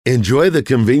Enjoy the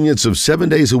convenience of 7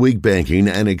 days a week banking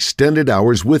and extended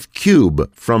hours with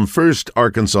Cube from First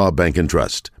Arkansas Bank and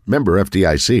Trust. Member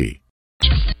FDIC.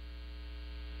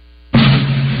 I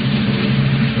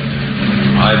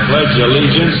pledge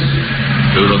allegiance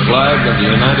to the flag of the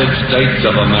United States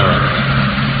of America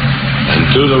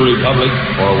and to the republic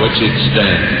for which it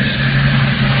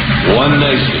stands, one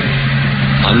nation,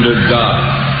 under God,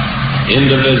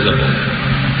 indivisible,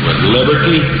 with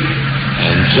liberty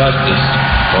and justice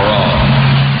for all.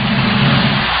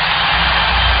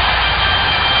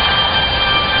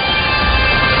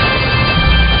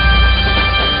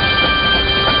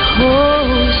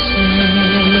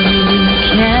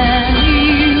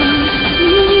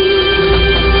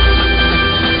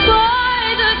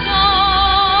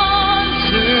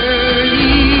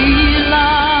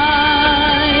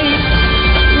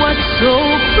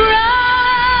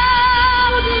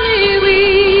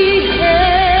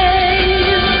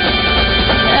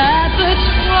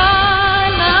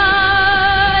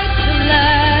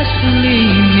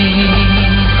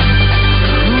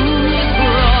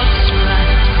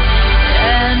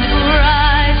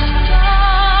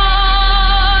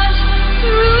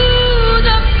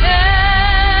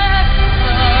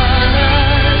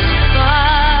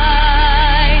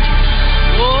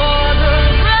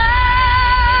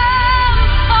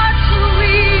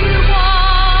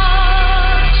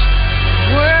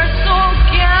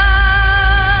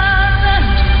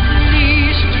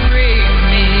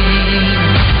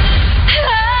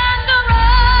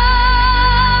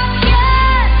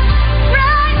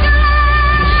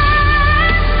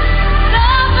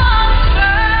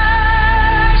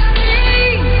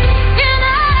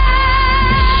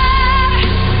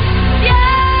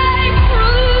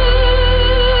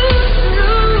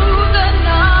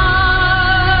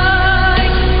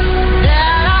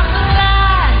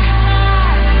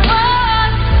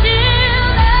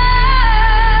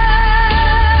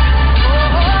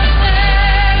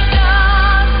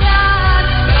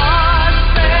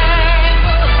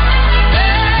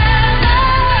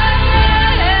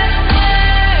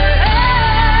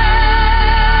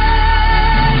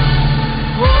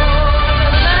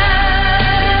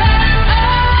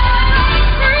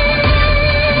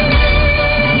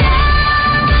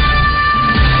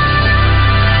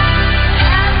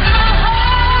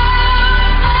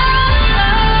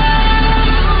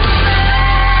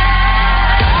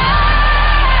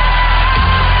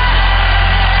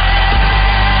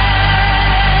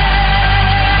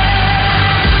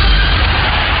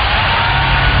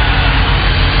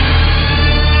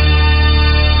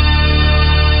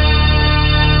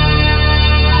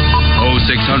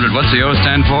 What's the O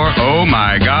stand for? Oh,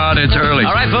 my God, it's early.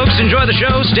 All right, folks, enjoy the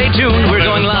show. Stay tuned. We're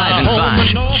going live in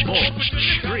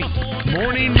 5.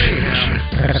 Morning Mayhem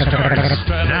starts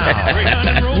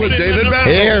now. With David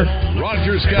Battle, here,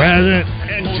 Roger Scott,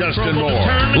 and Justin Moore.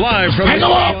 Live from the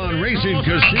Oaklawn Racing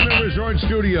Casino Resort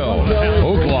Studio.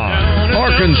 Oaklawn,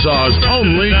 Arkansas's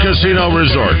only casino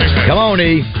resort. Come on,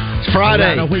 E. It's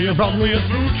Friday.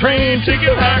 Train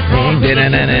ticket back.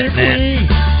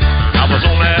 I was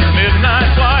on that midnight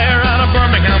flyer out of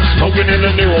Birmingham, smoking in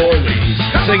the New Orleans.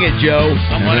 Sing it, Joe.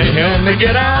 Somebody help me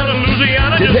get out of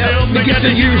Louisiana. Just help me get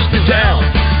to Houston town.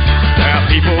 There are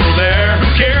people there who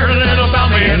care a little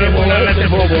about me, and they won't let the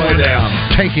poor boy down.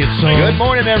 Take it, son. Good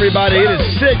morning, everybody. It is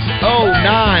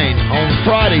 6:09 on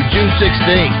Friday, June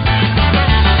 16th.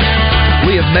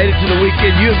 We have made it to the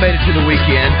weekend. You have made it to the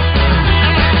weekend.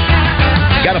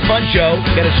 Got a fun show.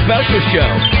 Got a special show.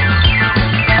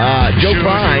 Joe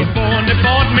Klein. They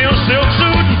bought me a silk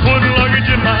suit and put luggage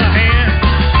in my hand.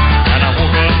 And I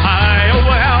woke up high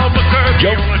over Albuquerque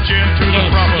on a jet to the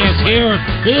promised land.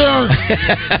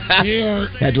 Here.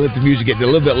 Had to let the music get a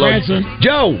little bit low.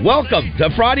 Joe, welcome to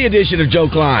Friday edition of Joe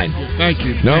Klein. Thank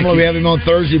you. Normally we have him on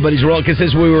Thursday, but he's rolling because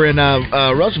since we were in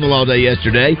Russellville all day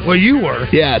yesterday. Well, you were.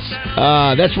 Yes.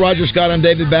 That's Roger Scott. I'm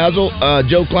David Basil.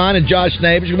 Joe Klein and Josh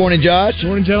Neighbors. Good morning, Josh. Good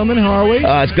morning, gentlemen. How are we?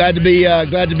 It's glad to be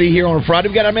here on a Friday.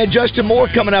 We got our man Justin Moore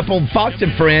coming up on Fox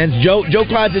and Friends. Joe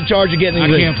Klein's in charge of getting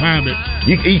these. I can't find it.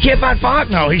 You can't find Fox?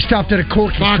 No, he stopped at a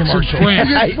Corky commercial.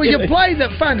 Will you play the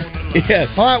fun? Yeah.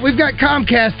 All right, we've got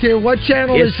Comcast here. What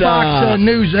channel is Fox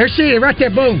News? There, see it right there.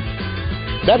 Boom.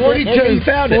 That's 42. You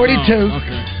found it. 42. Oh,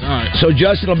 okay. All right. So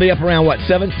Justin will be up around what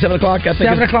 7 o'clock? I think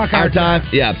 7 o'clock our time.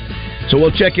 Yeah. So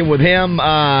we'll check in with him.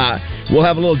 We'll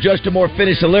have a little Justin Moore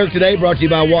finish the lyric today, brought to you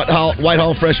by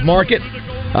Whitehall Fresh Market.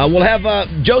 We'll have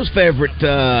Joe's favorite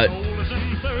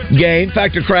game,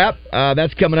 Factor Crap.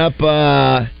 That's coming up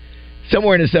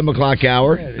somewhere in the 7 o'clock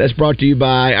hour. That's brought to you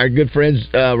by our good friends.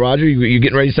 Roger, you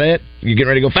getting ready to say it? You getting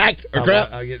ready to go fact or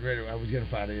crap? I'll get ready. I was going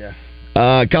to find it, yeah.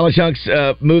 College Hunks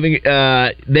moving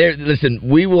there. Listen,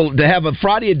 we will have a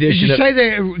Friday edition. Did you say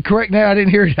that correct now? I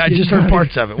didn't hear it. I just heard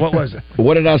parts of it. What was it?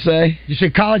 What did I say? You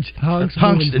said College Hunks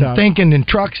and thinking and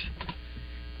trucks.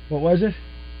 What was it?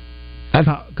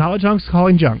 College Hunks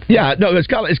hauling junk. Yeah, no, it's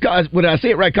when I say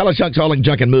it right, College Hunks hauling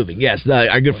junk and moving. Yes,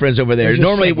 our good friends over there.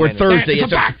 Normally we're Thursday.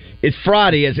 It's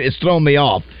Friday. It's thrown me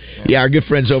off. Yeah, our good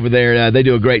friends over there, they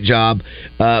do a great job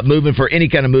moving for any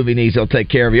kind of moving needs. They'll take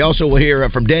care of you. Also, we'll hear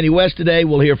from Danny West today.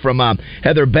 We'll hear from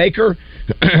Heather Baker.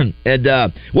 And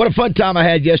what a fun time I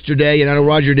had yesterday, and I know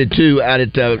Roger did too, out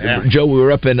at Joe. We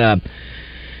were up in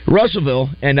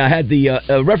Russellville, and I had the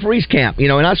referees camp,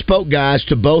 and I spoke, guys,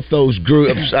 to both those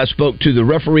groups. I spoke to the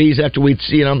referees after we'd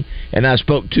seen them, and I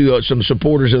spoke to some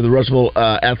supporters of the Russellville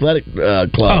Athletic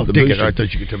Club. Oh, I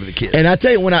thought you could tell me the kids. And I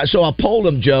tell you, I polled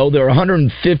them, Joe. There were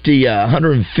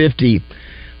 150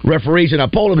 referees, and I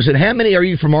polled them and said, "How many are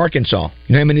you from Arkansas?"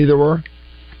 You know how many there were?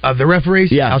 Of the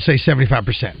referees? Yeah, I'll say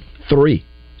 75%. 3.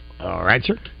 All right,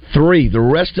 sir. 3. The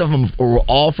rest of them were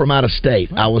all from out of state.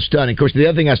 I was stunned. Of course, the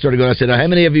other thing I started going, I said, "How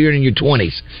many of you are in your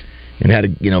 20s?" And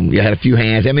you had a few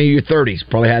hands. How many in your 30s?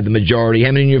 Probably had the majority.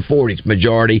 How many in your 40s?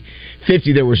 Majority.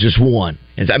 50, there was just one.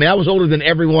 And I was older than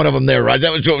every one of them there, right?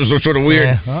 That was what was sort of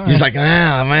weird. Right. He's like,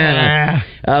 man.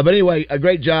 But anyway, a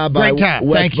great job by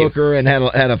Wes Booker, and had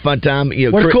a fun time.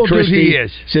 What a cool Christy, dude he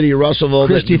is. City of Russellville.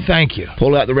 Christy, thank you.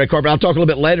 Pulled out the red carpet. I'll talk a little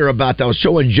bit later about that. I was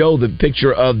showing Joe the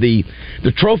picture of the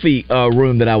trophy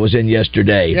room that I was in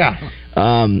yesterday. Yeah.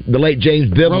 The late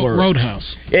James Bibler.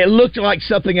 Roadhouse. It looked like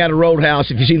something out of Roadhouse.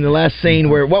 If you've seen the last scene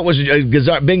where, what was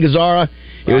it, Ben Gazzara?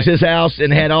 It was his house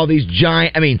and had all these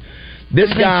giant,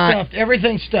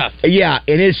 everything stuffed. Yeah,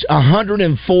 and it's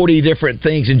 140 different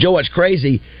things. And Joe, what's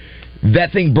crazy,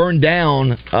 that thing burned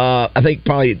down, I think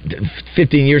probably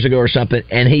 15 years ago or something,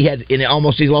 and he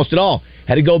lost it all.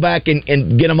 Had to go back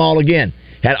and get them all again.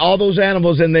 Had all those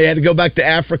animals in there. Had to go back to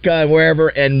Africa and wherever.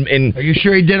 And are you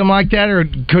sure he did them like that, or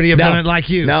could he have done it like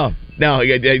you? No,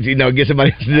 get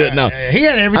somebody else to do it. No, he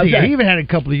had everything. He even had a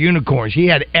couple of unicorns. He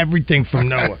had everything from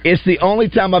nowhere. It's the only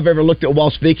time I've ever looked at while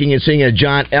speaking and seeing a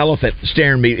giant elephant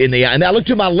staring me in the eye. And I look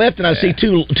to my left and I see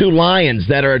two lions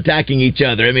that are attacking each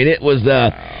other. It was.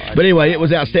 But anyway, it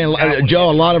was outstanding. Joe,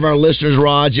 a lot of our listeners,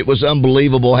 Raj, it was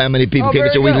unbelievable how many people came.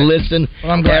 So we listen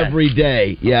every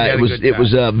day. Yeah, it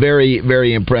was very,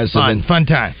 very impressive. Fun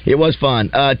time. It was fun.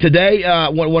 Today,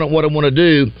 what I want to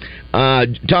do.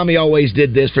 Tommy always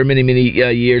did this for many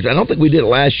years. I don't think we did it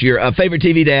last year. Favorite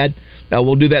TV dad.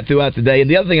 We'll do that throughout the day. And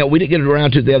the other thing we didn't get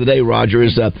around to the other day, Roger,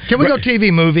 is can we go TV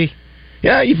movie?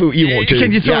 Yeah, you want to.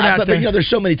 Can you throw it out there? There's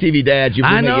so many TV dads.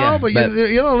 I know, but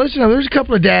listen, there's a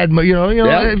couple of dad. For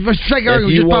the sake of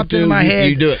argument, just popped into my head.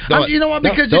 You do it. You know what?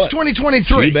 Because it's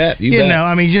 2023. You bet.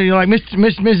 Like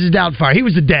Mrs. Doubtfire. He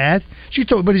was a dad. She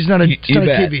told, but he's not a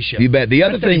TV show. You bet. The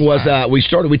other thing was we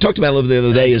talked about it a little bit the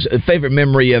other day is a favorite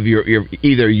memory of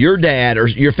either your dad or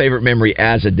your favorite memory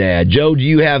as a dad. Joe, do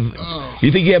you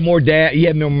think you have more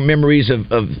memories of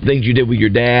things you did with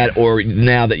your dad, or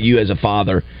now that you as a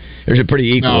father? Or is it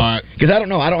pretty equal? Because I don't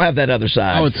know. I don't have that other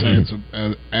side. I would say it's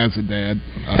as a dad.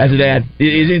 As a dad?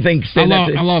 Is anything stand out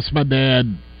to you? I lost my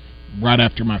dad right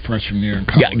after my freshman year in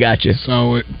college. Gotcha.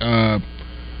 So it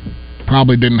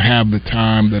probably didn't have the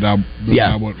time that I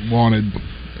wanted.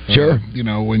 Sure.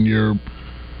 When you're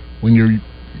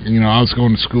I was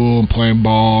going to school and playing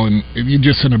ball, and you're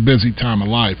just in a busy time of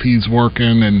life. He's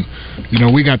working, and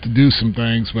we got to do some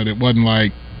things, but it wasn't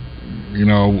like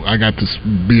I got to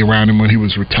be around him when he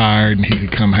was retired, and he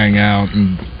could come hang out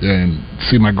and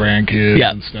see my grandkids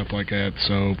and stuff like that.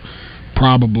 So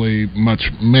probably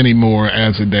many more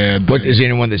as a dad. What is there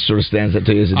anyone that sort of stands up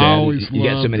to you as a dad? You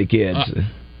got so many kids.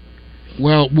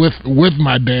 Well, with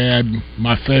my dad,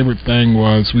 my favorite thing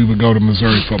was we would go to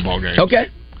Missouri football games. Okay.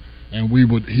 And he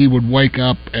would we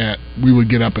would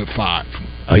get up at 5.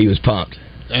 Oh, he was pumped.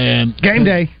 And game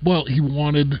day. Well, he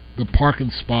wanted the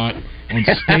parking spot on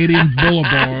Stadium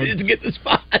Boulevard to get the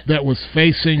spot that was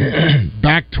facing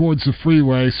back towards the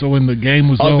freeway. So when the game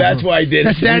was over, that's why he did.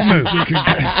 That's dad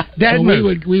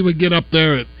move. We would get up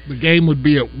there. The game would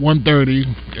be at 1:30,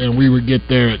 and we would get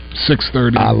there at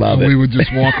 6:30. I love it. We would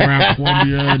just walk around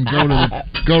Columbia and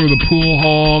go to the pool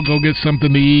hall, go get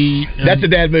something to eat. That's a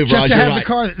dad move, Roger. Just to have the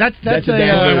car. That's a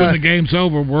dad move. When the game's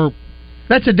over,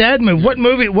 that's a dad move. What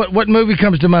movie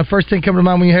comes to mind? First thing comes to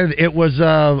mind when you heard it was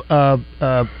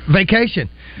Vacation.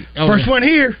 First one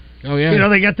here. Oh yeah.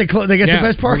 They got the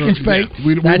best parking space.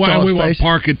 We won't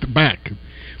park at the back.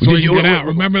 so you get out.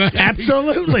 Remember that?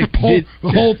 Absolutely. The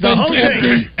whole thing's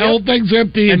empty. The whole thing's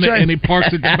empty, and he parks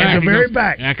at the back. At the very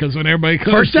back. Yeah, because when everybody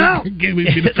comes, first out. Give me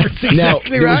the first out. Now,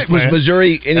 was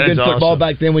Missouri any good football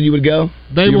back then when you would go?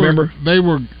 They were. Remember? They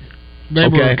were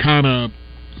kind of.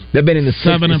 They've been in the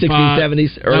 7 and 60s,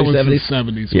 70s, early 70s? The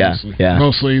 70s, mostly. Yeah.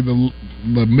 Mostly the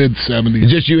mid-70s.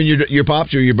 Just you and your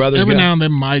pops or your brothers? Every now and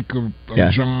then Mike or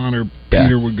John or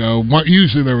Peter would go.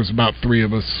 Usually there was about 3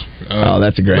 of us.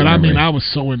 That's a great memory. I mean, I was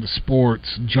so into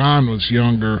sports. John was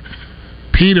younger.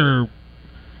 Peter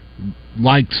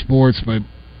liked sports, but,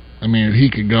 I mean, he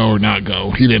could go or not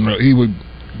go. He would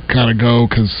kind of go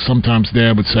because sometimes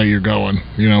Dad would say, "You're going.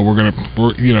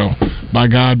 By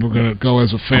God, we're gonna go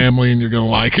as a family, and you're gonna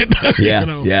like it."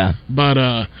 Yeah. But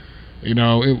it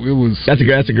was. That's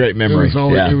a great memory.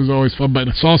 It was always fun. But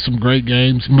I saw some great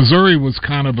games. Missouri was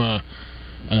kind of a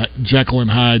Jekyll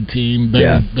and Hyde team.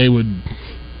 They would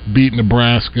beat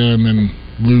Nebraska and then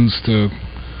lose to.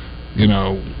 I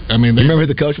mean, remember who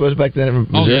the coach was back then?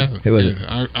 Oh yeah, who was it?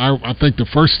 I think the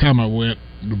first time I went.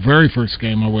 The very first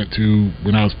game I went to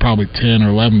when I was probably 10 or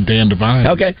 11, Dan Devine.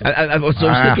 Okay. I was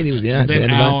thinking he was, and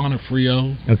then Al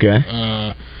Onofrio. Okay.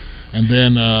 And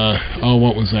then,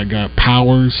 what was that guy?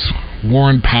 Powers.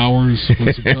 Warren Powers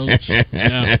was the coach.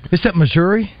 Yeah. Is that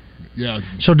Missouri? Yeah.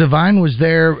 So Devine was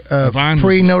there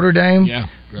pre-Notre Dame? Yeah.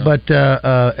 But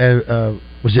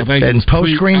was it in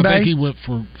post Green Bay? I think he went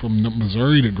from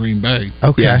Missouri to Green Bay.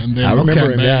 Okay. Yeah. And then I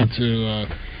remember him, to...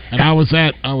 and I was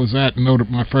at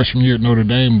my freshman year at Notre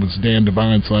Dame was Dan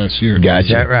Devine's last year. Gotcha.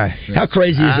 Is that right? Yeah. How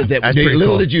crazy is it that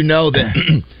little did you know that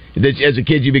that as a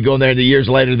kid you'd be going there and the years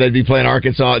later they'd be playing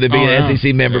Arkansas, they'd be an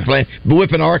SEC member playing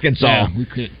whipping Arkansas. Yeah, we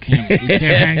can't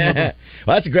hang with them.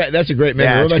 Well, that's a great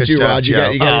memory. What about you, Rod? You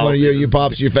got one of your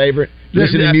pops your favorite?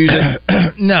 Listen to music?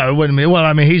 No, it wouldn't be. Well,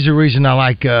 I mean, he's the reason I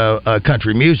like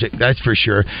country music. That's for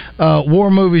sure. War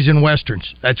movies and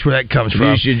westerns. That's where that comes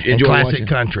from. You should enjoy classic watching.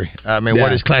 Country. I mean,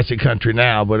 what is classic country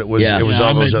now? But it was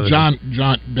all those other. John,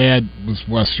 Dad was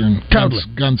western. Totally.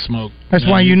 Gunsmoke. That's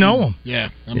why you know him. Yeah.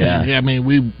 I mean,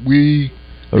 we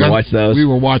watch those. We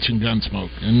were watching Gunsmoke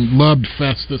and loved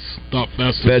Festus. Thought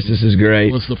Festus is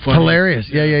great. Was the fun hilarious?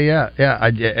 Yeah.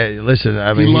 Listen,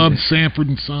 I mean, he loved Sanford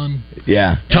and Son.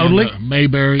 Yeah, totally. And,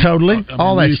 Mayberry, totally.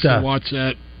 All that we used stuff. To watch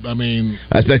that. I mean,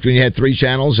 especially when you had 3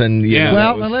 channels and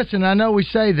listen, I know we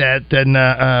say that,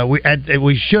 and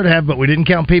we should have, but we didn't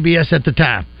count PBS at the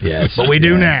time. Yes, but we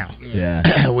do now.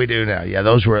 Yeah, we do now. Yeah,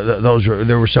 those were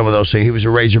there were some of those things. He was a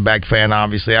Razorback fan,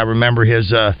 obviously. I remember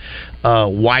his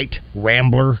white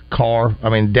Rambler car. I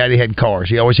mean, Daddy had cars.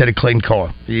 He always had a clean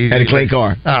car. He had a clean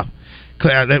car. Oh,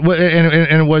 and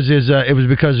it was his. It was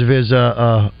because of his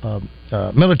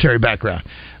military background.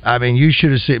 I mean, you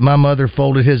should have seen. My mother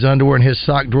folded his underwear in his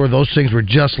sock drawer. Those things were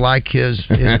just like his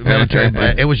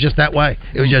military. It was just that way.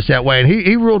 And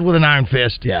he ruled with an iron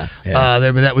fist. Yeah.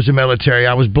 That was the military.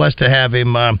 I was blessed to have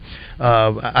him. I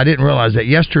didn't realize that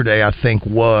yesterday. I think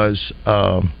was.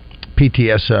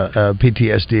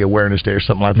 PTSD awareness day or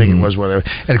something. I think it was whatever.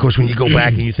 And of course, when you go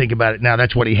back and you think about it now,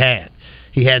 that's what he had.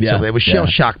 He had something. It was shell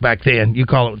shock back then. You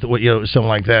call it something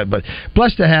like that. But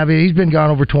blessed to have him. He's been gone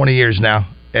over 20 years now.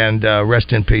 And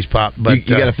rest in peace, Pop. But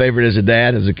you got a favorite as a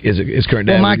dad, as current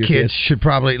dad? Well, my kids should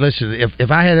probably listen. If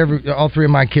I had all 3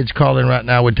 of my kids call in right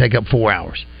now, it would take up 4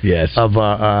 hours. Yes. Of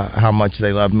how much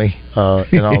they love me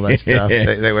and all that stuff.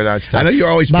 They would not stop. I know you're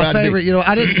always my favorite.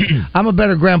 I'm a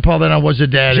better grandpa than I was a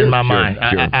dad in my mind.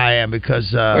 Sure. I am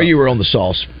because. Or you were on the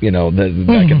sauce, back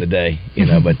in the day,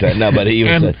 But he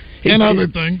was. And other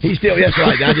things. He still, that's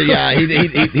right.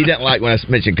 He doesn't like when I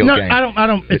mention cocaine. No, I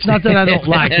don't. It's not that I don't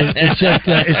like it. It's just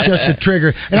a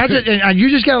trigger. And you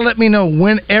just got to let me know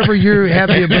whenever you have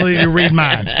the ability to read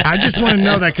minds. I just want to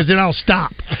know that because then I'll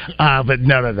stop. But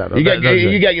no.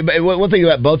 You got one thing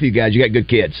about both of you guys. You got good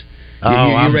kids.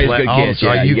 You raised good kids.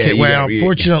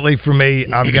 Fortunately for me,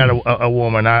 I've got a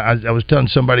woman. I was telling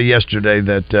somebody yesterday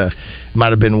that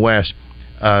might have been Wes.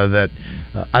 That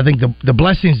I think the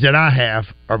blessings that I have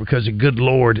are because the good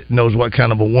Lord knows what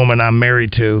kind of a woman I'm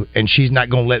married to, and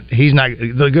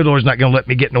the good Lord's not going to let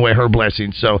me get in the way of her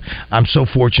blessings. So I'm so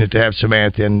fortunate to have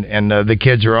Samantha, and the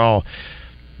kids are all.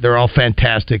 They're all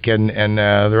fantastic, and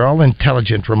they're all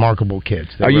intelligent, remarkable kids.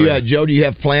 Are you, Joe? Do you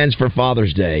have plans for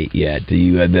Father's Day yet? Do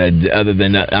you, other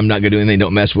than I'm not going to do anything?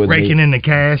 Don't mess with me. Raking in the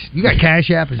cash. You got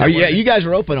Cash App? You guys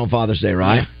are open on Father's Day,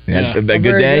 right? Yeah. A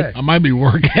good day. I might be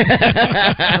working.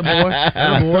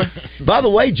 Boy. By the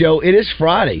way, Joe, it is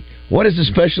Friday. What is the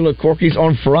special at Corky's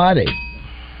on Friday?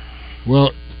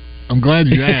 Well, I'm glad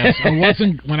you asked. I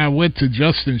wasn't when I went to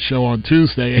Justin's show on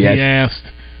Tuesday, and he asked.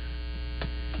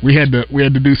 we had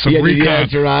to do some recon. Yeah,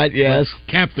 that's right. Yes,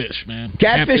 catfish, man.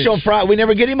 Catfish on Friday. We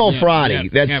never get him on Friday.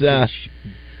 That's catfish.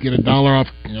 Get $1 off.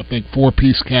 I think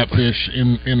 4-piece catfish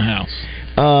in house.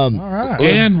 All right.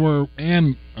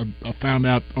 And I found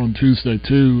out on Tuesday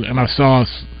too, and I saw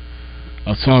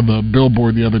the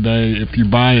billboard the other day. If you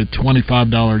buy a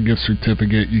 $25 gift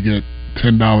certificate, you get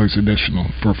 $10 additional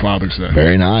for Father's Day.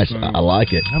 Very nice. So, I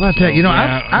like it. How about that? You know,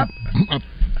 I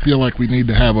feel like we need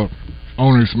to have a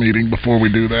owners meeting before we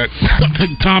do that. I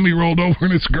think Tommy rolled over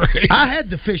in his grave. I had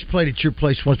the fish plate at your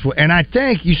place once before, and I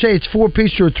think you say it's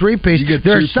 4-piece or 3-piece. You get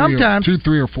there are sometimes 2,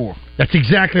 3, or 4. That's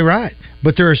exactly right.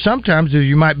 But there are sometimes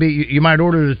you might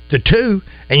order the 2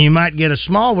 and you might get a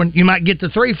small one. You might get the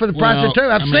 3 for the price of 2.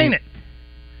 I've seen it.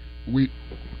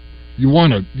 You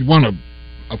want a fillet. You want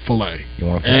a fillet.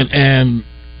 And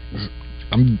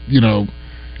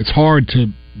it's hard to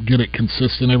get it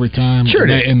consistent every time. Sure.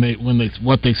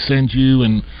 What they send you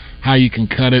and how you can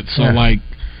cut it. So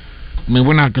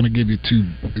we're not going to give you 2.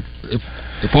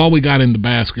 If all we got in the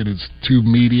basket is 2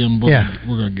 medium, we're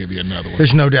going to give you another one.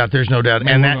 There's no doubt.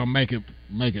 And we're going to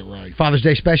make it right. Father's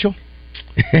Day special.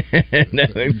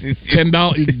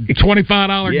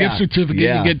 $25 gift certificate.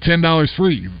 You get $10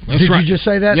 free. That's Did right. you just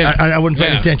say that? Yeah. I wasn't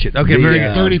paying attention. Okay, very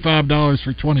good. $35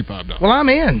 for $25. Well, I'm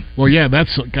in. Well, yeah,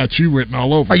 that's got you written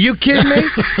all over. Are you kidding me?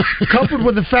 Coupled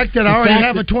with the fact that I already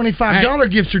have a $25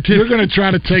 gift certificate. You're going to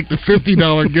try to take the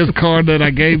 $50 gift card that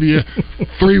I gave you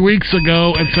 3 weeks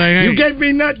ago and say, "Hey, you gave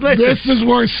me nothing. This is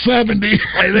worth $70."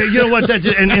 You know what? That's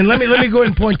and let me go ahead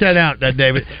and point that out,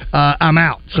 David. I'm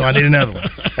out, so I need another one.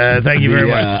 Thank you very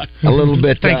much. A little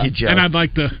bit. Thank you, Joe. And I'd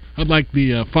like the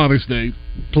Father's Day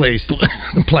plate.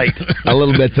 A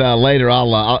little bit later,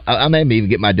 I may even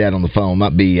get my dad on the phone.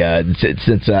 Might be since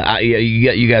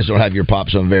you guys don't have your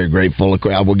pops. So I'm very grateful.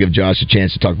 I will give Josh a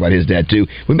chance to talk about his dad too.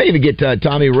 We may even get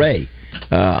Tommy Ray.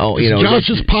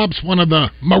 Josh's pops one of the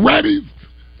Morettis.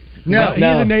 No, he's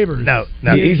a neighbor. No,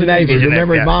 he's a neighbor.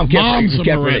 Remember, his mom kept Mom's a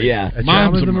it. Yeah,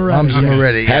 Mom's a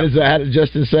Moretti. How did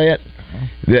Justin say it?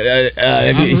 That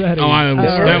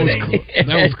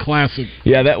was classic.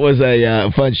 Yeah, that was a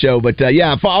fun show. But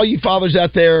for all you fathers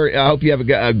out there, I hope you have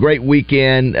a great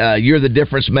weekend. You're the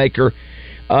difference maker.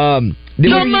 The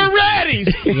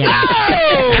Morettis!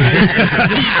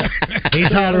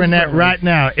 He's hollering that right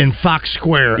now in Fox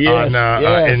Square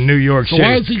in New York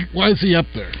City. Why is he up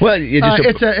there? Well,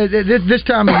 this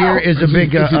time of year is a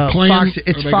big Fox.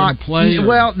 It's Fox. Well,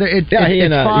 it's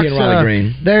Fox. Riley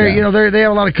Green. They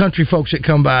have a lot of country folks that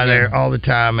come by there all the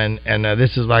time, and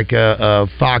this is like a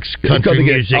Fox country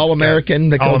music.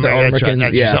 All-American. All-American.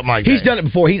 Right, something like that. He's done it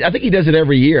before. I think he does it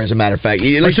every year, as a matter of fact.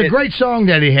 It's a great song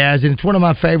that he has, and it's one of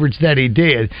my favorites that he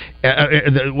did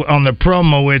on the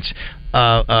promo. It's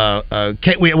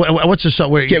what's the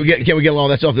song? Can we get along?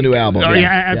 That's off the new album. Oh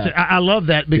yeah. I love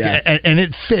that because and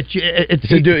it fits. It's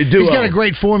a duo. He's got a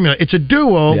great formula. It's a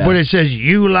duo, but it says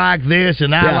you like this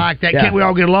and I like that. Can't we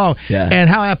all get along? Yeah. And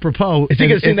how apropos. Is he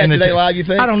going to sing that today live? You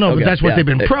think? I don't know, but that's what they've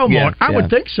been promoting. I would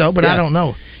think so, but I don't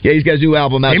know. Yeah, he's got a new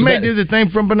album out. He may do the thing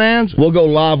from Bonanza. We'll go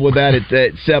live with that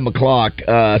at 7 o'clock,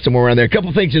 somewhere around there. A couple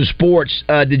of things in sports.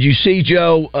 Did you see,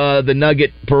 Joe, the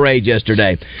Nugget parade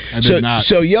yesterday? I did not.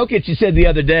 So Jokic, he said the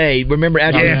other day, remember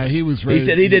after he was ready. He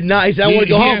said he did not. He said, I want to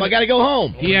go home. I got to go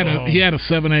home. He had a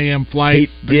 7 a.m. flight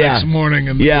the next morning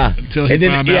until he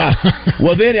found out.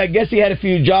 Well, then I guess he had a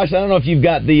few, Josh, I don't know if you've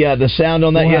got the sound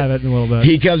on that yet. We'll have it in a little bit.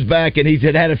 He comes back and he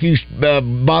had a few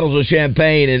bottles of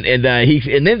champagne and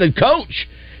then the coach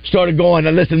started going,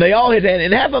 and listen, they all had,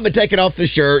 and half of them had taken off the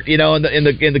shirt, and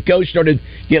the coach started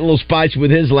getting a little spicy with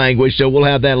his language, so we'll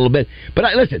have that a little bit.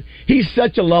 But listen, he's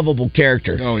such a lovable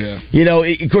character. Oh, yeah.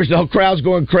 Of course, the whole crowd's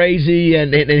going crazy,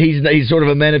 and he's sort of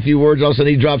a man of few words. All of a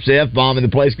sudden, he drops the F-bomb, and the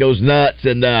place goes nuts,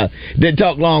 and didn't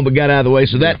talk long, but got out of the way.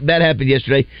 So that happened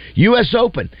yesterday. U.S.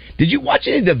 Open. Did you watch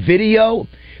any of the video?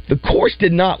 The course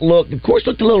did not look. The course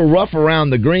looked a little rough around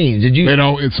the greens. Did you?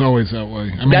 It's always that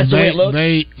way. I mean, that's the way it looks?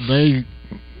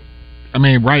 I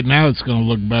mean, right now it's going to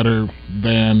look better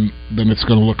than it's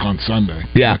going to look on Sunday.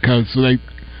 Yeah, because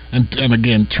and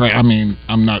again,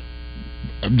 I'm not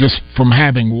just from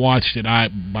having watched it. I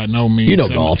by no means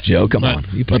golf, Joe. Come on,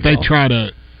 but they try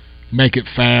to make it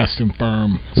fast and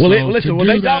firm. Well, they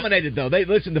dominated though. The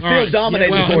field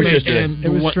dominated the course yesterday. It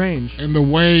was strange. And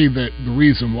the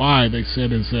reason why they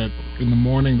said is that in the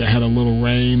morning they had a little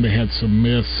rain, they had some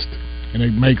mist, and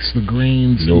it makes the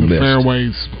greens and the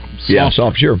fairways soft. Yeah,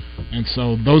 soft, sure. And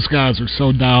so those guys are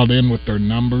so dialed in with their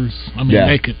numbers. I mean,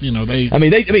 they could, they. I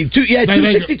mean,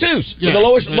 262s. The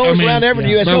lowest round ever in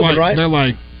the U.S. Open, right? They're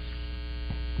like,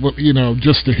 well,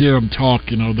 just to hear them talk,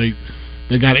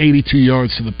 they got 82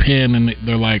 yards to the pin, and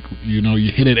they're like, you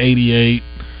hit it 88,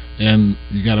 and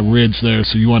you got a ridge there,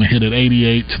 so you want to hit it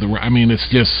 88 to the right. I mean, it's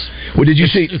just. Well, did you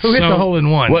see who hit the hole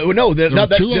in one? Well, no, there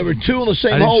were two on the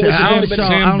same hole.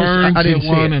 Sam Burns hit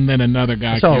one, and then another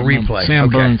guy. I saw a replay. Sam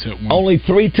Burns hit one. Only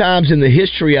 3 times in the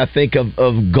history, I think,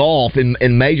 of golf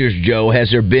in majors, Joe, has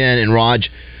there been, and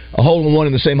Raj, a hole in one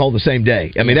in the same hole the same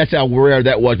day. I mean, that's how rare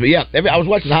that was. But yeah, I was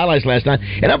watching the highlights last night,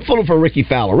 and I'm pulling for Ricky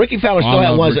Fowler. Ricky Fowler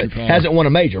hasn't won a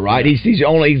major, right? He's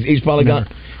probably gone.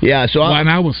 Yeah, so and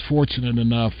I was fortunate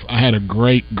enough. I had a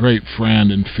great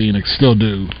friend in Phoenix, still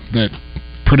do, that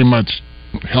pretty much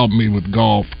helped me with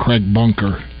golf. Craig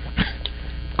Bunker,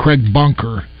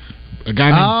 a guy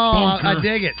named Bunker.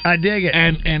 I dig it.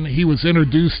 And he was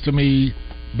introduced to me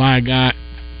by a guy.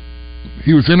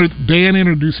 Dan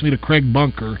introduced me to Craig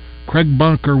Bunker. Craig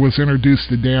Bunker was introduced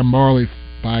to Dan Marley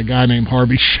by a guy named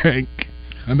Harvey Shank.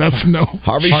 And that's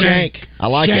Harvey Shank. I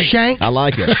like it. Shank? I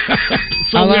like it.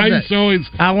 So I used to always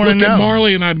look at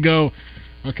Marley and I'd go,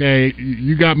 okay,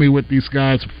 you got me with these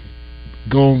guys.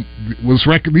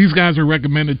 These guys are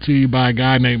recommended to you by a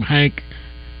guy named Hank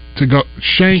to go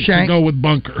Shank to go with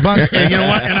Bunker. And you know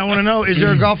what? And I want to know, is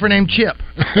there a golfer named Chip?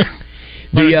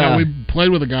 We played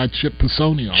with a guy, Chip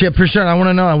Pisonio. Chip Pisonio. I want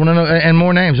to know, and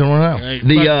more names. I want to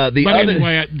know.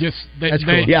 Anyway, that's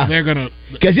cool. They're gonna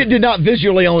because it did not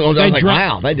visually.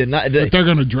 Wow, they did not. But they're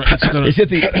gonna dry.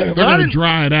 They're gonna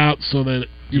dry it out so that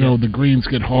the greens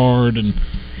get hard and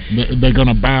they're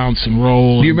gonna bounce and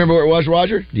roll. Do you remember where it was,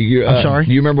 Roger? I'm sorry.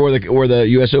 Do you remember where the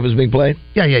U.S. Open is being played?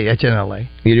 Yeah. It's in L.A.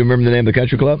 You do remember the name of the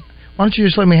country club? Why don't you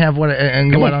just let me have one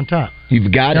and go out on top?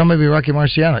 You've got it. Maybe Rocky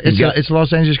Marciano. It's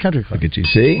Los Angeles Country Club. Look at you,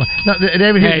 see? No,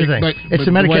 David, here's the thing. It's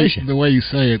the medication. The way you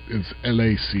say it is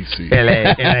L-A-C-C.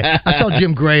 L.A. I saw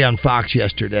Jim Gray on Fox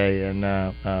yesterday, and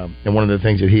one of the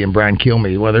things that he and Brian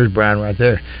Kilmeade, well, there's Brian right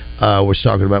there, was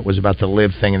talking about was about the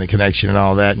live thing and the connection and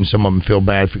all that, and some of them feel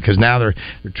bad because now they're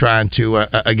trying to,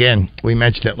 again, we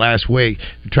mentioned it last week,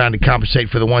 they're trying to compensate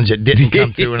for the ones that didn't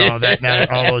come through and all that, now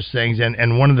all those things,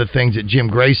 and one of the things that Jim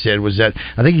Gray said was that,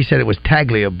 I think he said it was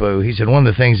Tagliabue, he said one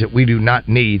of the things that we do not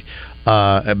need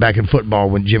back in football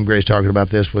when Jim Gray's talking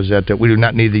about this was that we do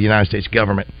not need the United States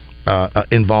government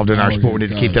involved in our sport. We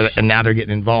need to keep that, and now they're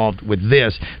getting involved with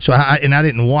this. So, I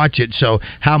didn't watch it. So,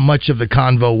 how much of the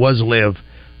convo was live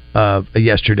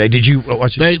yesterday? Did you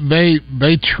watch it?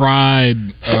 They tried.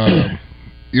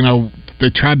 They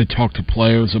tried to talk to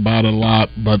players about it a lot,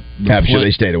 but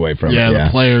they stayed away from it. Yeah, the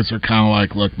players are kind of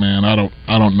like, look, man, I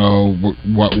don't know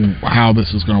how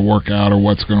this is going to work out or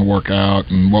what's going to work out,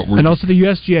 and what we're. And also, the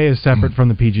USGA is separate from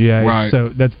the PGA, right? So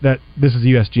this is a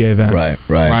USGA event,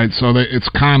 right. So it's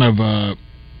kind of a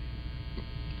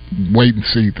wait and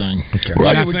see thing. Okay.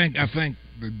 Right. I think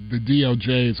the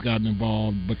DOJ has gotten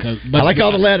involved because. I like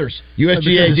all the letters.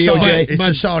 USGA, DOJ. It's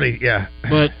the Saudi, yeah.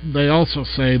 But they also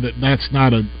say that that's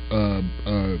not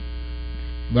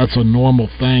that's a normal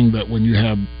thing that when you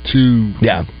have two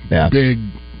big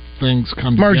things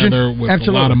come together with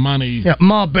a lot of money. Yeah,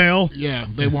 Ma Bell. Yeah,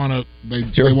 they want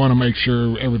to make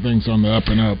sure everything's on the up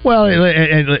and up. Well,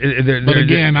 but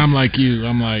again, I'm like you.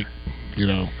 I'm like,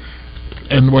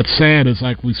 And what's sad is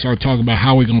like we start talking about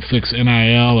how we're going to fix NIL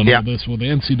and all this. Well, the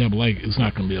NCAA is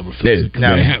not going to be able to fix it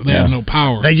because they have no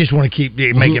power. They just want to keep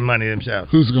making money themselves.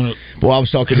 Who's going to? Well, I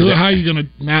was talking. How are you going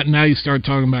to? Now you start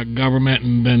talking about government,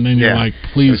 and then you're like,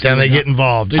 please. Then they get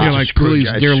involved. Then you're like, please,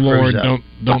 dear Lord,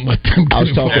 don't let them. I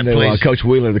was talking to Coach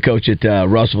Wheeler, the coach at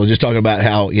Russell, just talking about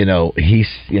how he's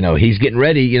getting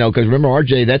ready. Because remember,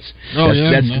 RJ,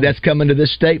 that's coming to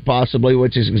this state possibly,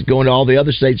 which is going to all the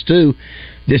other states too.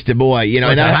 Just a boy,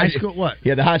 and high school what?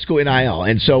 Yeah, the high school NIL.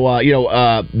 And so,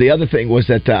 the other thing was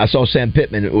that I saw Sam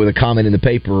Pittman with a comment in the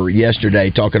paper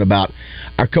yesterday talking about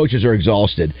our coaches are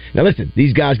exhausted. Now, listen,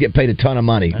 these guys get paid a ton of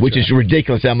money, which is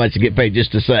ridiculous how much they get paid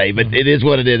just to say, but it is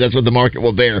what it is. That's what the market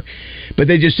will bear. But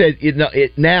they just said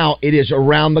now it is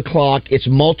around the clock. It's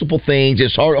multiple things.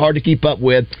 It's hard to keep up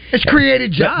with. It's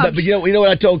created jobs. But you know what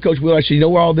I told Coach Wheeler? I said,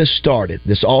 where all this started?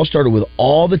 This all started with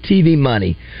all the TV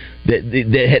money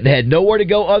that had nowhere to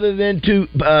go other than to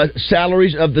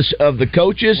salaries of the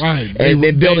coaches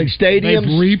and building stadiums.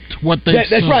 They've reaped what they.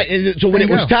 That's right. And so when it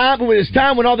was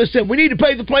time, when all this said we need to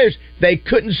pay the players, they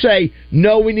couldn't say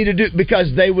no. We need to do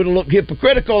because they would look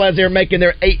hypocritical as they're making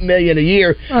their $8 million a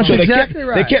year. That's so exactly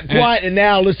right. They kept quiet, and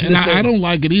now listen. And I don't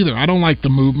like it either. I don't like the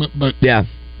movement, but yeah.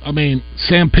 I mean,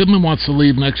 Sam Pittman wants to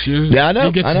leave next year. Yeah, I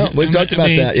know. We've talked about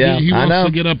that. Yeah, he wants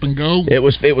to get up and go. It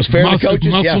was fair to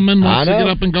coaches. Musselman wants to get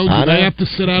up and go. Do they have to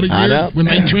sit out a year when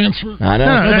they transfer? I know.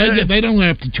 No, they don't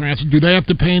have to transfer. Do they have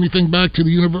to pay anything back to the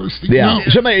university? Yeah.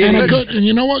 No. And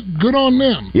you know what? Good on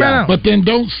them. Yeah. But then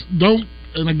don't.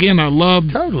 And again, I loved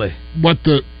totally what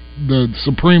the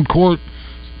Supreme Court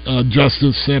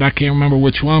justice said, I can't remember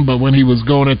which one, but when he was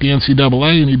going at the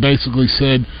NCAA, and he basically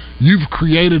said, you've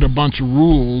created a bunch of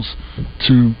rules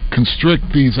to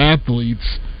constrict these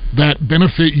athletes that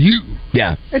benefit you.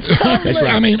 Yeah, that's right.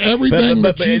 I mean, everything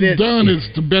that you've done is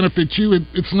to benefit you.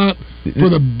 It's not for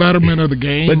the betterment of the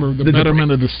game or the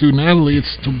betterment of the student athlete.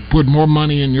 It's to put more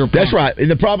money in your pocket. That's right.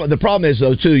 And the problem is,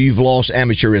 though, too, you've lost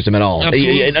amateurism at all.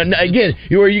 Absolutely. And again,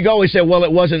 you always say, well,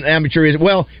 it wasn't amateurism.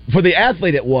 Well, for the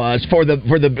athlete, it was. For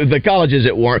the colleges,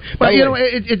 it weren't. Well,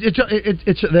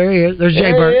 it's there he is. There's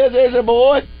Jay Burke. There he is. There's a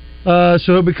boy. So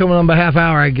he'll be coming on by half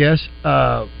hour, I guess.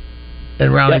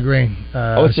 And Raleigh Green.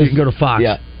 So you can go to Fox.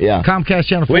 Yeah. Comcast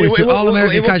Channel 42.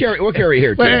 We'll carry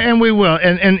here, too. And we will.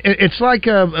 And it's like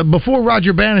before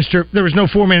Roger Bannister, there was no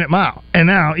 4-minute mile. And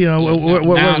now,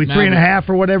 what we 3.5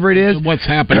 or whatever it is? What's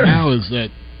happened now is that,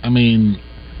 I mean...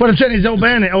 What I'm saying is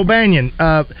O'Banion. O'Banion.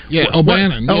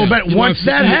 Once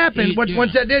that happened,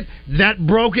 once that did, that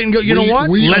broke it and go,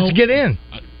 let's get in.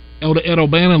 Ed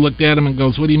O'Bannon looked at him and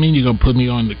goes, what do you mean you're going to put me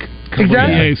on the cover of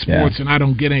EA Sports and I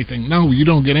don't get anything? No, you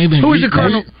don't get anything. Who was the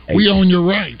Cardinal? We own your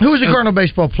right. Who was the Cardinal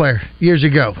baseball player years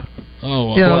ago?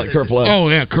 Kurt Flood. Oh,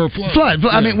 yeah, Kurt Flood. Yeah.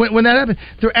 I mean, when that happened,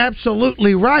 they're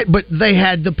absolutely right, but they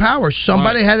had the power.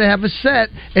 Somebody had to have a set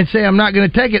and say, I'm not going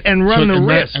to take it and run the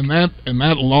risk. And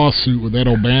that lawsuit with Ed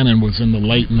O'Bannon was in the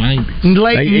late 90s.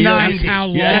 Late 90s. That's how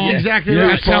long. Yeah, exactly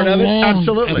right. That's part of it.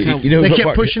 Absolutely. They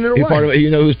kept pushing it away. You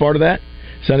know who's part of that?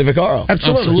 Sonny Vaccaro.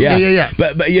 Absolutely. Yeah.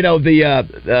 But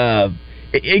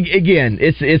again,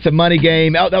 it's a money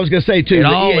game. I was going to say too.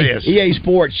 EA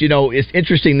Sports. It's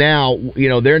interesting now.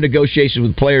 They're in negotiations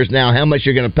with players now. How much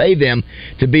you're going to pay them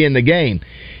to be in the game.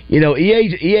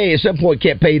 EA at some point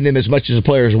can't pay them as much as the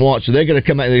players want, so they're going to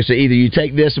come out and say either you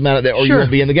take this amount of that or you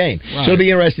won't be in the game. Right. So it'll be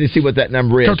interesting to see what that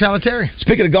number is. Totalitarian.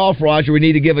 Speaking of golf, Roger, we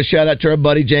need to give a shout out to our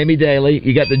buddy Jamie Daly.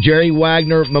 You got the Jerry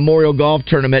Wagner Memorial Golf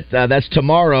Tournament. That's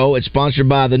tomorrow. It's sponsored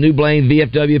by the New Blaine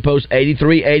VFW Post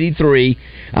 8383.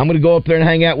 I'm going to go up there and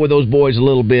hang out with those boys a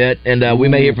little bit, and we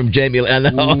may hear from Jamie. I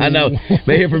know.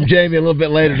 May hear from Jamie a little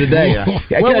bit later today.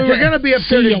 Well, we were going to be up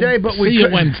there today, but we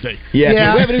couldn't. Wednesday.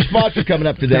 Yeah, we have a new sponsor coming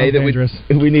up today. That we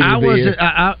need to be here.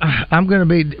 I'm going to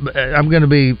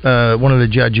be one of the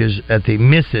judges at the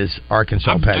Mrs.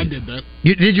 Arkansas Patty. I did that.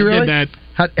 Did you really? I did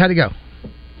that. How'd it go?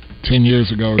 10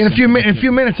 years ago. In a few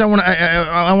minutes, I want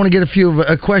to get a few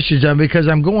questions done because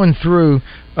I'm going through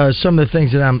some of the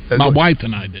things that I'm. My wife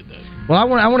and I did that. Well, I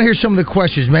want to hear some of the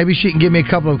questions. Maybe she can give me a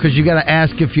couple of them because you got to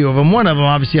ask a few of them. One of them,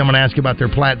 obviously, I'm going to ask about their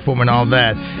platform and all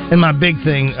that. And my big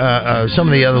thing, some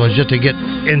of the other ones, just to get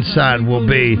inside, will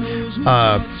be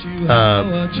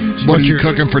what are you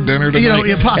cooking for dinner tonight?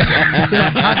 Pasta.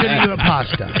 How can you do a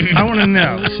pasta? I want to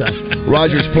know. So.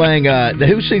 Roger's playing.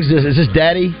 Who sings this? Is this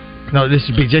Daddy? No, this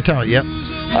is BJ Talent. Yep.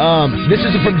 This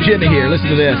is from Jimmy here. Listen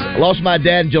to this. I lost my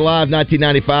dad in July of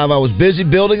 1995. I was busy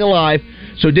building a life,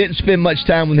 so didn't spend much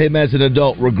time with him as an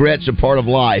adult. Regrets are part of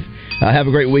life. Have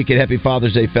a great weekend. Happy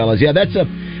Father's Day, fellas. Yeah, that's a.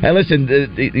 And listen,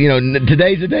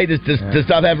 today's the day to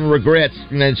stop having regrets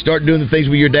and start doing the things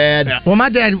with your dad. Well, my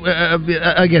dad,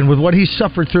 again, with what he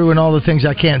suffered through and all the things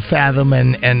I can't fathom,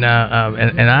 and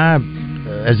I,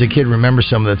 as a kid, remember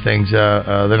some of the things,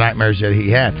 the nightmares that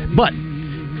he had, but.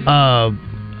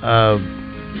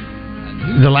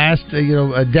 The last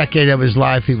a decade of his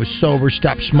life, he was sober,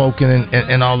 stopped smoking,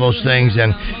 and all those things,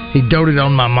 and he doted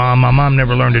on my mom. My mom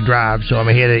never learned to drive, so I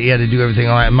mean he had to do everything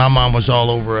all that. My mom was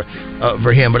all over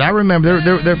for him. But I remember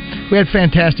we had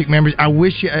fantastic memories. I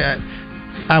wish I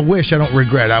don't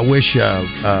regret. I wish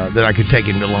that I could take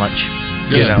him to lunch.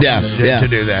 To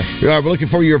do that. We're looking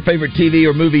for your favorite TV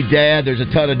or movie dad. There's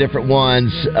a ton of different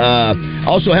ones.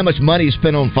 Also, how much money you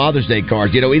spend on Father's Day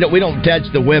cards. We don't touch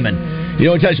the women. You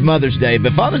don't touch Mother's Day,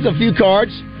 but Father's a few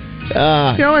cards.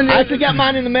 I actually got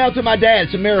mine in the mail to my dad.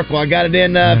 It's a miracle. I got it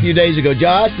in a few days ago.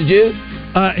 Josh, did you?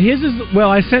 His is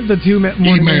I sent the 2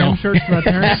 morning Mayhem shirts to my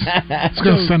parents. It's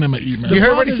going to send him an email. You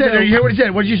heard what he said? You heard what he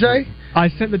said? What did you say? I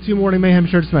sent the 2 morning Mayhem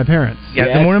shirts to my parents.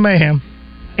 Yeah, the morning Mayhem.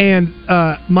 And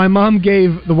my mom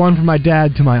gave the one from my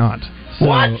dad to my aunt. So,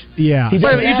 what? Yeah. Wait,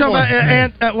 you talking about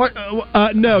aunt? What?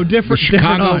 No, different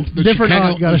aunt. Different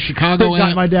aunt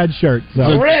got my dad's shirt.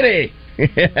 So. Ready.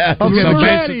 Yeah. Okay,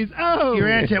 your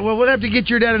aunt said, "Well, we'll have to get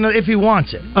your dad another if he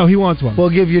wants it." Oh, he wants one.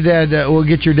 We'll give your dad. We'll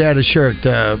get your dad a shirt.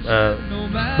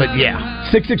 But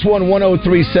yeah,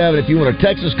 661-1037. If you want to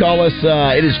text us, call us.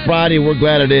 It is Friday. We're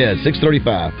glad it is.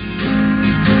 6:35.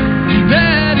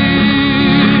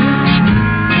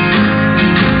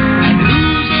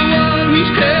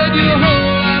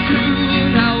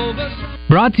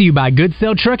 Brought to you by Good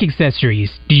Sale Truck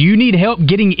Accessories. Do you need help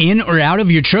getting in or out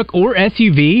of your truck or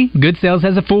SUV? Good Sales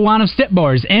has a full line of step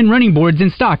bars and running boards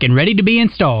in stock and ready to be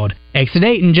installed. Exit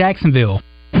 8 in Jacksonville.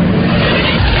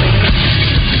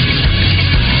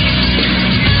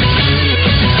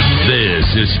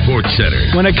 This is Sports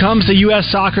Center. When it comes to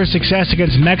U.S. soccer success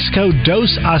against Mexico,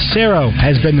 Dos a Cero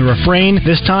has been the refrain.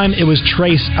 This time it was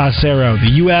Tres a Cero.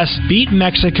 The U.S. beat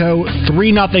Mexico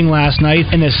 3-0 last night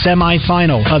in the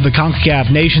semifinal of the CONCACAF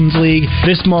Nations League.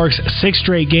 This marks 6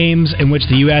 straight games in which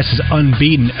the U.S. is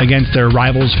unbeaten against their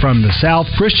rivals from the South.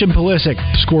 Christian Pulisic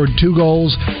scored 2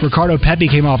 goals. Ricardo Pepi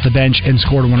came off the bench and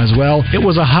scored 1 as well. It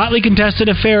was a hotly contested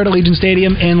affair at Allegiant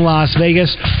Stadium in Las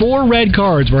Vegas. 4 red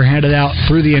cards were handed out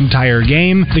through the entire game.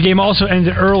 The game also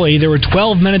ended early. There were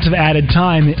 12 minutes of added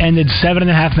time. It ended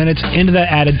 7.5 minutes into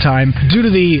that added time due to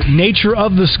the nature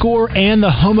of the score and the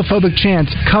homophobic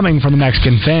chants coming from the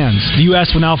Mexican fans. The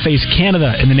U.S. will now face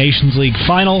Canada in the Nations League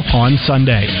final on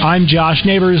Sunday. I'm Josh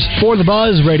Neighbors for the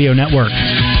Buzz Radio Network.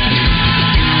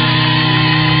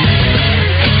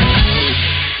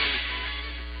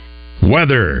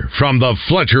 Weather from the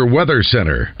Fletcher Weather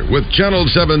Center with Channel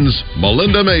 7's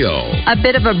Melinda Mayo. A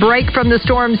bit of a break from the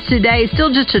storms today.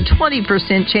 Still just a 20%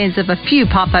 chance of a few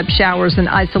pop-up showers and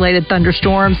isolated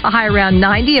thunderstorms. A high around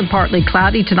 90 and partly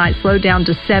cloudy tonight, slow down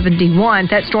to 71.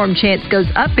 That storm chance goes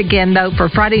up again, though, for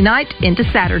Friday night into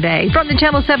Saturday. From the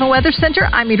Channel 7 Weather Center,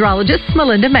 I'm meteorologist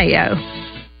Melinda Mayo.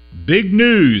 Big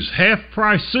news,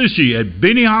 half-price sushi at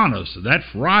Benihana's. That's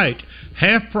right,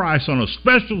 half price on a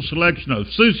special selection of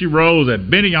sushi rolls at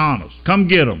Benihana's. Come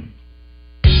get them.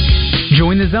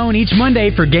 Join the Zone each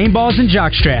Monday for Game Balls and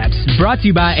Jock Straps. Brought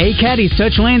to you by A Caddy's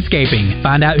Touch Landscaping.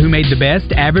 Find out who made the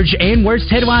best, average, and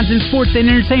worst headlines in sports and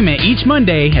entertainment each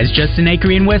Monday as Justin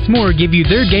Akery and Wes Moore give you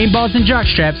their Game Balls and Jock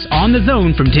Straps on the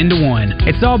Zone from 10 to 1.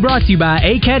 It's all brought to you by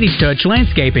A Caddy's Touch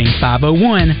Landscaping,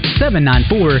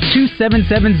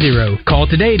 501-794-2770. Call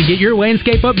today to get your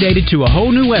landscape updated to a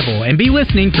whole new level and be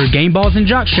listening for Game Balls and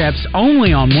Jock Straps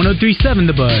only on 103.7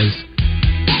 The Buzz.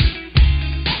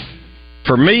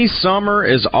 For me, summer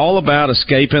is all about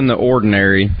escaping the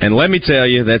ordinary, and let me tell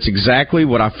you, that's exactly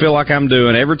what I feel like I'm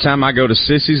doing every time I go to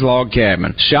Sissy's Log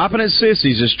Cabin. Shopping at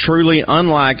Sissy's is truly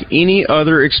unlike any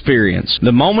other experience.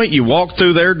 The moment you walk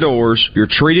through their doors, you're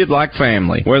treated like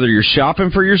family. Whether you're shopping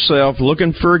for yourself,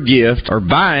 looking for a gift, or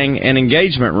buying an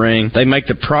engagement ring, they make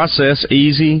the process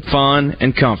easy, fun,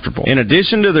 and comfortable. In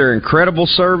addition to their incredible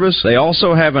service, they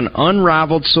also have an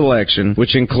unrivaled selection,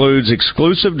 which includes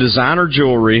exclusive designer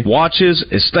jewelry, watches,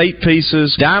 estate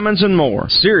pieces, diamonds, and more.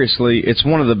 Seriously, it's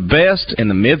one of the best in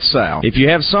the Mid-South. If you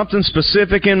have something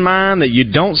specific in mind that you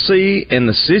don't see in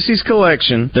the Sissy's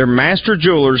collection, their master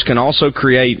jewelers can also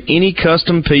create any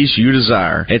custom piece you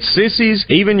desire. At Sissy's,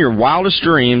 even your wildest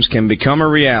dreams can become a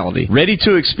reality. Ready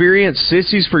to experience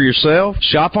Sissy's for yourself?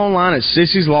 Shop online at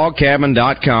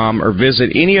sissyslogcabin.com or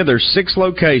visit any of their 6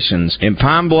 locations in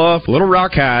Pine Bluff, Little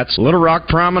Rock Heights, Little Rock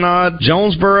Promenade,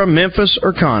 Jonesboro, Memphis,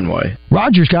 or Conway.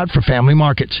 Roger's got for Family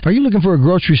Markets. Are you looking for a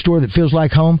grocery store that feels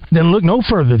like home? Then look no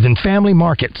further than Family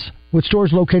Markets. With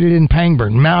stores located in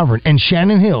Pangburn, Malvern, and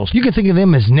Shannon Hills, you can think of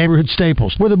them as neighborhood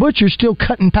staples, where the butchers still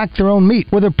cut and pack their own meat,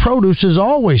 where the produce is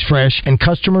always fresh, and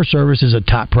customer service is a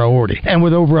top priority. And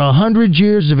with over 100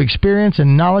 years of experience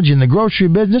and knowledge in the grocery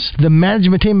business, the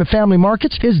management team at Family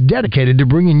Markets is dedicated to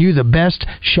bringing you the best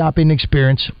shopping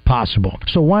experience possible.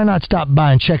 So why not stop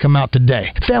by and check them out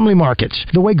today? Family Markets,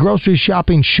 the way grocery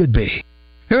shopping should be.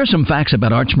 Here are some facts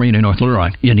about Arch Marine in North Little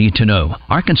Rock you need to know.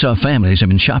 Arkansas families have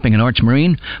been shopping at Arch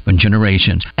Marine for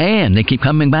generations, and they keep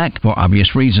coming back for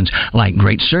obvious reasons, like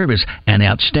great service and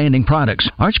outstanding products.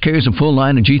 Arch carries a full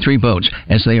line of G3 boats,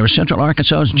 as they are Central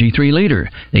Arkansas's G3 leader.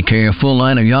 They carry a full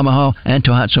line of Yamaha and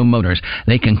Tohatsu motors.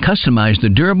 They can customize the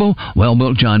durable,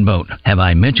 well-built John boat. Have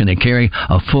I mentioned they carry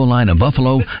a full line of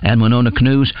Buffalo and Monona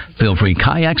canoes, feel-free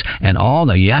kayaks, and all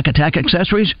the Yak Attack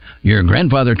accessories? Your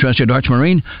grandfather trusted Arch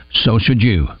Marine, so should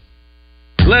you.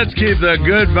 Let's keep the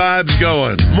good vibes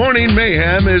going. Morning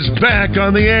Mayhem is back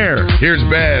on the air. Here's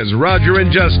Baz, Roger,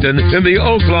 and Justin in the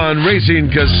Oaklawn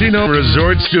Racing Casino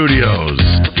Resort Studios.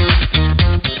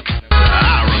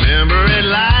 I remember it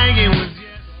like it was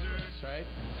yesterday. That's right.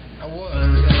 I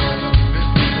was.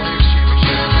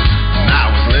 I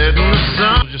was letting the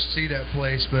sun. Just see that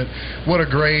place, but what a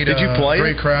great Did you play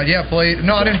great crowd. Yeah, played.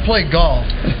 No, I didn't play golf.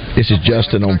 This is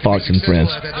Justin on Fox and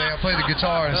Friends. I played the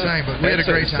guitar and sang, but we had a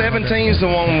great time. 17's the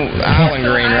one Island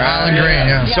Green, right? Island Green,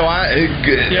 yeah. So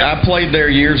I played there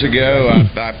years ago.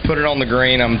 I put it on the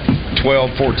green. I'm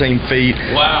 12, 14 feet.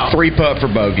 Wow. 3-putt for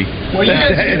bogey. Well, you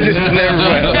guys, It just never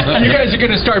fails. you guys are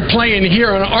going to start playing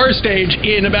here on our stage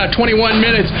in about 21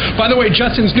 minutes. By the way,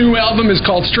 Justin's new album is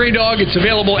called Stray Dog. It's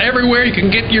available everywhere. You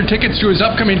can get your tickets to his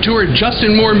upcoming tour at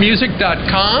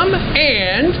justinmooremusic.com.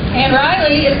 And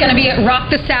Riley is going to be at Rock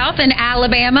the South in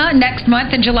Alabama next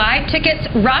month in July. Tickets,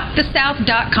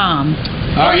 rockthesouth.com.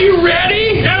 Are you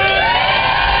ready?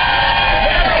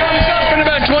 Comes up in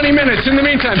about 20 minutes. In the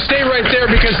meantime, stay right there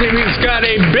because he's got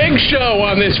a big show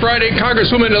on this Friday.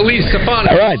 Congresswoman Elise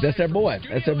Stefanik. All right, that's our boy.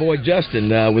 That's our boy Justin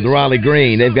with Riley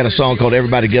Green. They've got a song called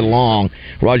 "Everybody Get Along."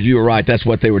 Roger, you were right. That's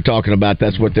what they were talking about.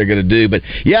 That's what they're going to do. But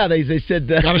yeah, they said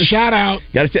got a shout out.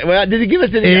 Well, did he give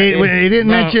us any? He didn't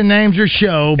mention names or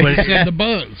show, but he said the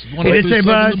Buzz. He did say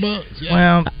Buzz. Yeah.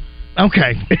 Well,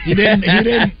 okay.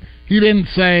 He didn't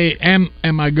say, "Am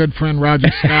my good friend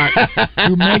Roger Scott,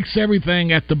 who makes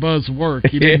everything at the Buzz work."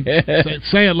 He didn't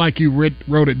say it like you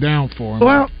wrote it down for him.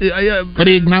 Well, but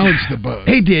he acknowledged the Buzz.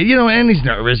 He did, and he's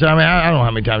nervous. I mean, I don't know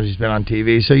how many times he's been on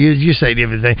TV, so you say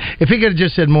different things. If he could have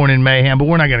just said Morning Mayhem, but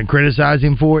we're not going to criticize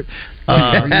him for it.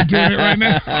 Are you doing it right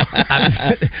now?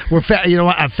 I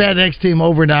FedExed him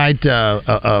overnight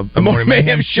a Morning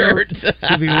Mayhem shirt. See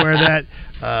if he can wear that.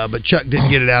 But Chuck didn't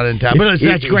get it out in time. But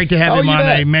that's great to have him on.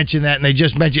 They mentioned that, and they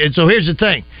just mentioned it. And so here's the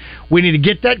thing. We need to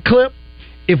get that clip.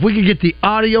 If we could get the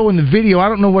audio and the video, I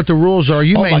don't know what the rules are.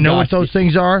 You may know what those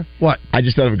things are. What? I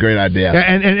just thought of a great idea.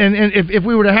 And if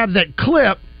we were to have that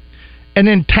clip, and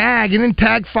then tag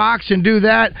Fox and do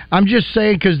that, I'm just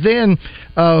saying, because then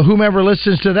whomever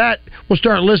listens to that will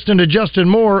start listening to Justin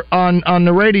Moore on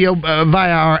the radio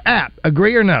via our app.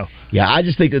 Agree or no? Yeah, I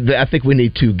just think I think we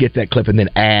need to get that clip and then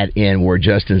add in where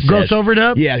Justin says gross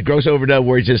overdub. Yeah, gross overdub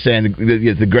where he's just saying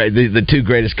the two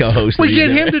greatest co-hosts. We get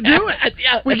him to do it.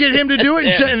 We get him to do it,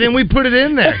 and then we put it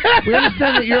in there. We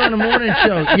understand that you're on a morning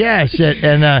show. Yes,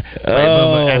 and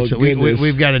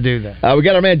we've got to do that. We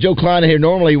got our man Joe Klein here.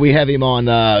 Normally we have him on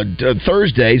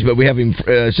Thursdays, but we have him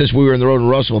since we were in the road in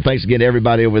Russellville. Thanks again to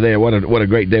everybody over there. What a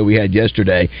great day we had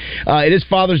yesterday. It is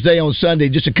Father's Day on Sunday.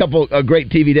 Just a couple of great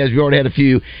TV days. We already had a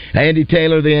few. Andy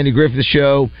Taylor, the Andy Griffith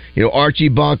Show, Archie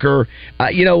Bunker, who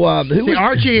was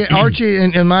Archie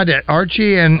and my dad,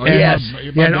 Archie and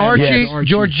Archie,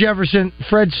 George Jefferson,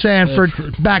 Fred Sanford,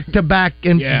 back to back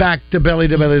and back to belly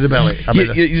to belly to belly.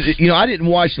 I didn't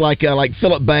watch like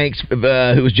Philip Banks, who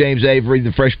was James Avery,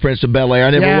 the Fresh Prince of Bel Air. I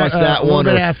never watched that one.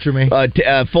 A little bit after me,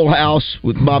 Full House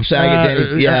with Bob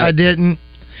Saget. I didn't.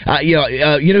 You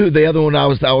know who the other one I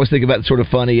always think about, sort of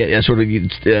funny, sort of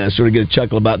get a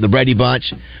chuckle about, the Brady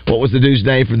Bunch. What was the dude's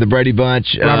name from the Brady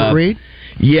Bunch? Robert Reed.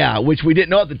 Yeah, which we didn't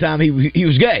know at the time he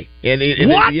was gay.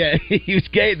 What? He was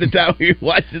gay at the time we were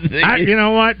watching the thing. You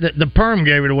know what? The perm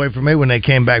gave it away for me when they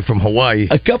came back from Hawaii.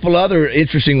 A couple other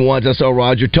interesting ones I saw,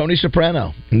 Roger. Tony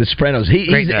Soprano in The Sopranos. He's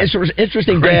an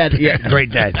interesting dad. Yeah,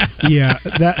 great dad. Yeah,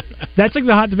 that's like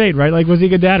the hot debate, right? Like, was he a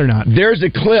good dad or not? There's a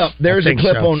clip.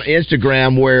 On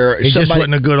Instagram where he just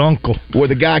wasn't a good uncle. Where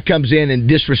the guy comes in and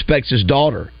disrespects his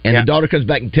daughter, and the daughter comes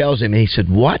back and tells him, and he said,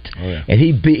 "What?" Oh, yeah. And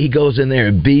he goes in there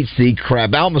and beats the crap.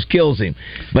 I almost kills him.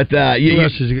 But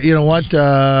you know what?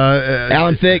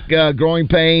 Alan Thicke, Growing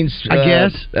Pains. I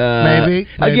guess maybe.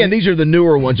 Again, these are the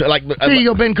newer ones. Like there you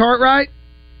go, Ben Cartwright.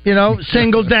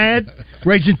 Single dad,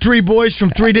 raising 3 boys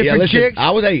from 3 different chicks. I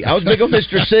was big on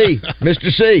Mr. C. Mr.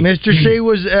 C. Mr. C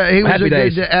was he was a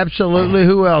good, absolutely.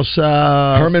 Who else?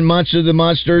 Herman Munster, the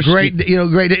Monsters. Great,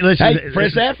 great. Listen, hey,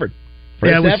 Fred Sanford. We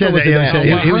said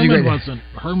that.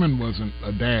 Herman wasn't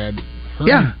a dad.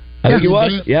 I think he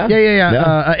was. Yeah.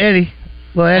 Eddie.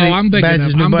 Well, Eddie. I'm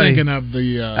thinking of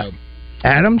the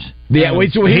Adams. Yeah, he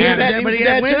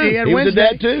had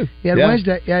Wednesday too. He had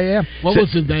Wednesday. Yeah. What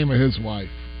was the name of his wife?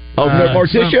 Oh,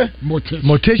 Morticia.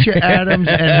 Morticia Adams,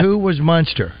 and who was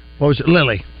Munster? What was it?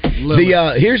 Lily.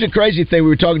 Here's a crazy thing we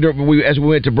were talking as we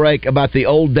went to break about the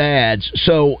old dads.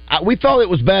 So we thought it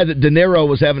was bad that De Niro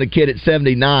was having a kid at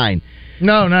 79.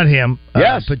 No, not him.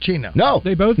 Yes, Pacino. No,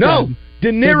 they both. No. Did.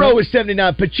 De Niro was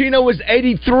 79. Pacino was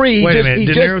 83. Wait a minute.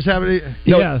 De Niro's having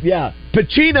yeah.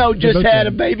 Pacino just had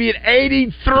a baby at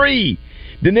 83.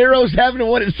 De Niro's having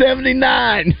one at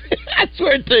 79. I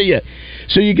swear to you.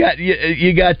 So you got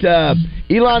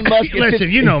Elon Musk.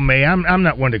 Listen, you know me. I'm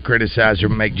not one to criticize or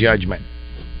make judgment.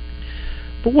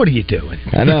 But what are you doing?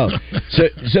 I know. So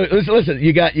listen.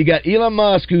 You got Elon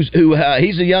Musk, who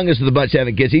he's the youngest of the bunch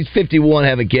having kids. He's 51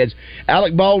 having kids.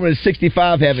 Alec Baldwin is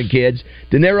 65 having kids.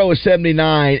 De Niro is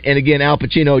 79, and again Al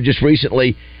Pacino just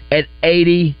recently at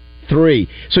 83.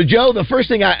 So Joe, the first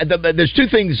thing there's 2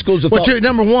 things schools have thought.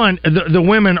 Number one, the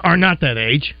women are not that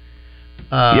age.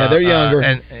 They're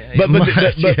younger.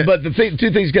 But the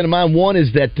 2 things come to mind. One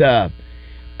is that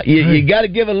You got to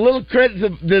give a little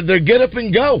credit to their get up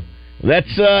and go.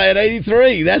 That's at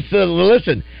 83. That's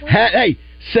listen. Hey,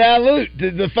 salute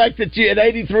to the fact that you at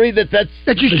 83 that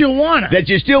you still want it. That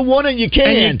you still want it. And you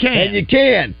can. And you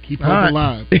can. Keep hope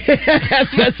alive.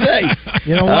 That's it.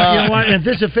 You know what? And if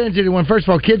this offends anyone, first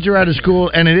of all, kids are out of school,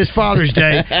 and it is Father's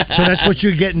Day, so that's what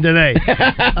you're getting today.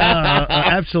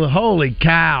 Absolutely. Holy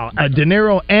cow! De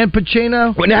Niro and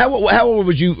Pacino. Well, now, how old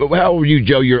were you? How old were you,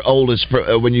 Joe? Your oldest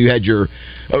when you had your,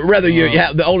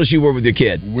 the oldest you were with your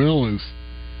kid. Will is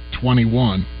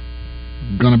 21,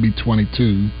 gonna be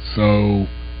 22, so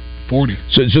 40.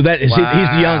 So that is he's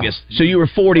the youngest. So you were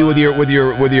 40 with your.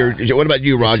 What about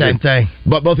you, Roger? Same thing.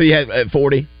 But both of you had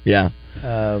 40. Yeah.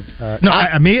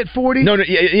 Me at 40. No,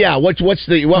 yeah. What's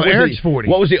the? What was Eric's 40.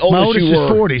 What was the oldest? My oldest you were?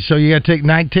 is 40. So you got to take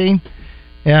 19.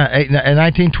 Yeah,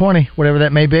 19, 20, whatever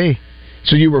that may be.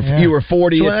 So you were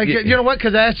 40. So, you know what?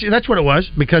 Because that's what it was.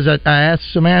 Because I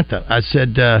asked Samantha. I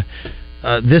said,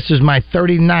 "This is my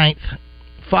 39th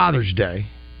Father's Day,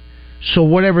 so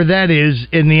whatever that is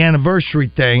in the anniversary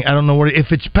thing, I don't know what.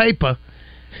 If it's paper,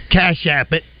 Cash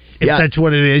App it. If that's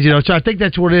what it is, So I think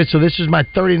that's what it is. So this is my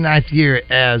 39th year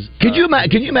as. Could you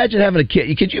imagine having a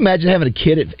kid? Could you imagine having a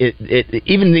kid at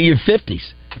even in your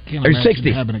 50s or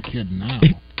 60s? Having a kid now.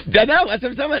 I know. That's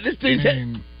what I'm talking about. This dude's.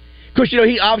 Of course,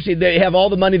 they have all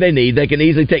the money they need. They can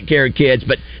easily take care of kids,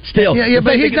 but still. Yeah,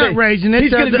 but he's not raising it.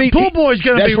 The pool boy's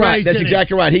going to be raising it. That's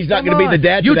exactly right. He's not going to be the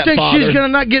dad to that father. You think she's going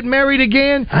to not get married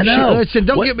again? I know. Listen,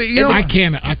 don't get me. I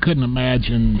couldn't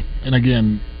imagine, and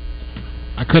again,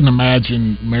 I couldn't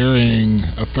imagine marrying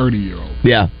a 30-year-old.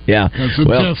 Yeah.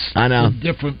 Because I know.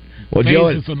 Different Joe,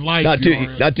 in life. Not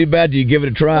too bad. You give it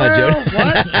a try, Joe.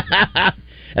 What?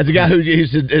 As a guy who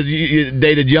used to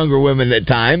dated younger women at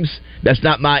times, that's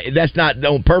not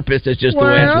on purpose. It's just the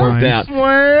way it's worked out.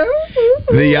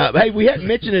 Hey, we hadn't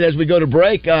mentioned it as we go to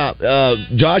break.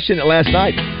 Josh in it last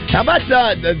night. How about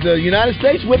the United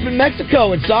States whipping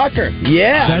Mexico in soccer?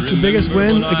 Yeah, that's the biggest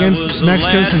win against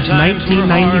Mexico since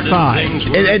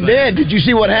 1995. And then, did you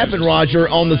see what happened, Roger,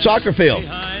 on the soccer field?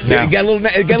 Yeah. Got a little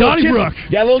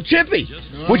chippy,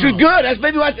 which was good.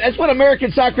 That's what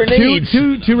American soccer needs.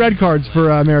 Two red cards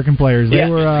for American players. They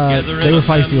were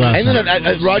feisty last night. And then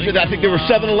Roger, I think there were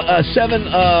seven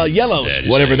yellows,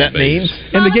 whatever that means.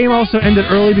 And the game also ended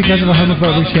early because of a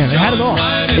homophobic chant. They had it all.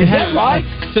 Is that right?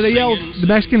 So they yelled. The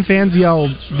Mexican fans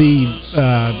yelled the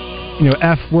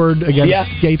F word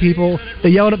against gay people. They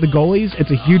yelled at the goalies.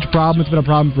 It's a huge problem. It's been a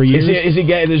problem for years. Is he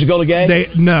gay? Is the goalie gay? They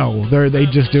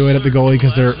just do it at the goalie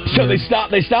because they're. So they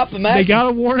stopped the match. They got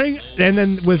a warning, and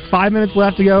then with 5 minutes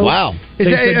left to go. Wow.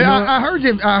 I heard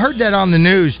that on the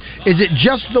news. Is it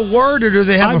just the word, or do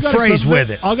they have a phrase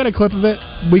with it? I'll get a clip of it.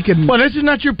 We can. Well, this is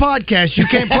not your podcast. You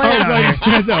can't play it on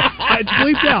here. No, it's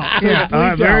bleeped out. Yeah.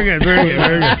 All right. Very good.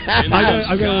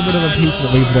 I've got a little bit of a piece that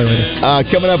we can play later.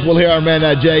 Coming up, we'll hear our man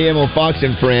JM on Fox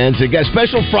and Friends. We got a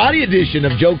special Friday edition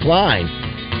of Joe Klein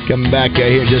coming back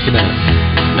here in just a minute.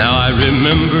 Now I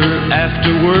remember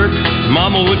after work,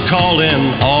 Mama would call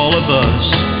in all of us.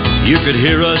 You could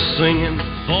hear us singing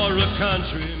for a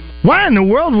country. Why in the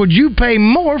world would you pay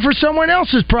more for someone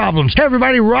else's problems? Hey,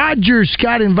 everybody, Roger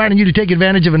Scott inviting you to take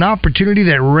advantage of an opportunity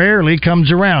that rarely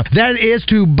comes around. That is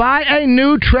to buy a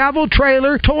new travel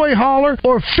trailer, toy hauler,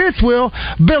 or fifth wheel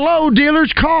below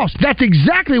dealer's cost. That's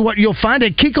exactly what you'll find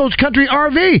at Kiko's Country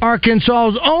RV,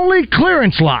 Arkansas's only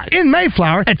clearance lot in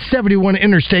Mayflower at 71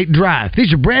 Interstate Drive.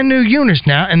 These are brand new units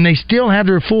now, and they still have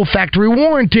their full factory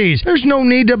warranties. There's no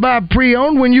need to buy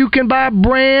pre-owned when you can buy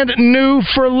brand new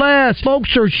for less.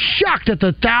 Folks are shocked at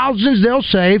the thousands they'll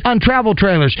save on travel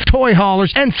trailers, toy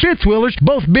haulers, and fifth wheelers,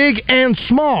 both big and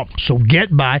small. So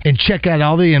get by and check out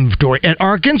all the inventory at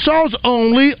Arkansas's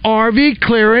only RV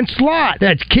clearance lot.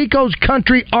 That's Kiko's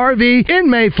Country RV in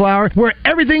Mayflower, where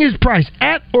everything is priced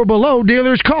at or below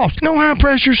dealer's cost. No high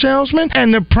pressure salesman,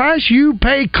 and the price you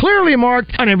pay clearly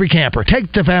marked on every camper.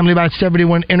 Take the family by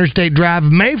 71 Interstate Drive,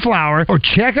 Mayflower, or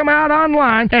check them out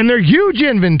online and their huge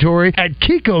inventory at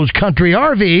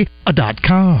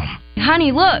KikosCountryRV.com.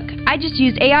 Honey, look, I just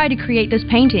used AI to create this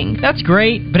painting. That's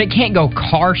great, but it can't go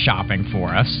car shopping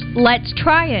for us. Let's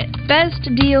try it. Best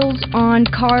deals on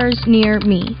cars near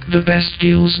me. The best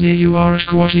deals near you are at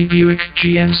Quadley Buick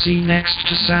GMC next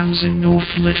to Sam's in North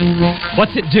Little Rock.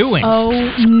 What's it doing?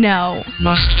 Oh, no.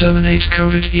 Must terminate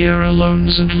current era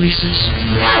loans and leases.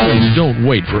 Don't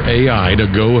wait for AI to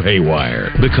go haywire,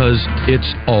 because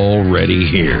it's already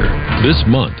here. This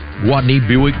month, Gwatney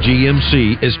Buick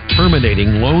GMC is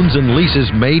terminating loans and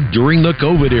leases made during the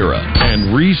COVID era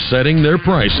and resetting their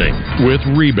pricing with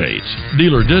rebates,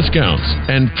 dealer discounts,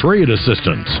 and trade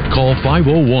assistance. Call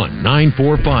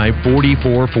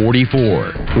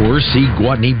 501-945-4444 or see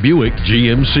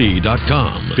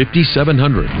GwatneyBuickGMC.com.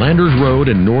 5700 Landers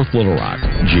Road in North Little Rock.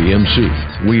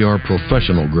 GMC. We are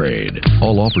professional grade.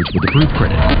 All offers with approved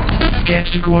credit. Get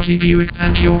to Gwatney Buick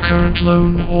and your current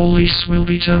loan or lease will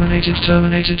be terminated.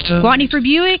 Gwatney for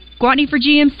Buick, Gwatney for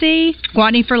GMC,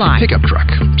 Gwatney for life. Pickup truck,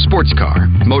 sports car,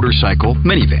 motorcycle,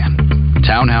 minivan,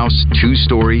 townhouse,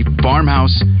 two-story,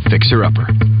 farmhouse, fixer-upper.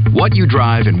 What you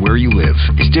drive and where you live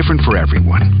is different for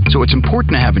everyone, so it's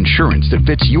important to have insurance that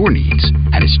fits your needs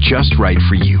and is just right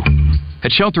for you.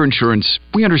 At Shelter Insurance,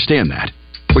 we understand that,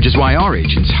 which is why our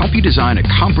agents help you design a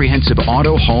comprehensive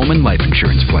auto, home, and life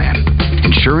insurance plan.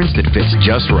 Insurance that fits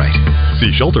just right.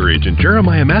 See Shelter Agent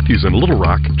Jeremiah Matthews in Little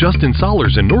Rock, Justin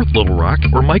Sollers in North Little Rock,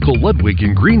 or Michael Ludwig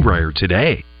in Greenbrier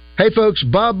today. Hey folks,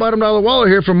 Bob Bottom Dollar Waller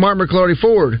here from Martin McClarty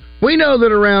Ford. We know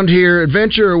that around here,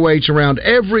 adventure awaits around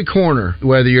every corner.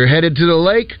 Whether you're headed to the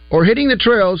lake or hitting the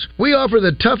trails, we offer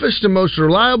the toughest and most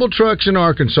reliable trucks in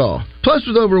Arkansas. Plus,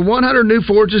 with over 100 new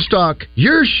Fords in stock,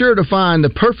 you're sure to find the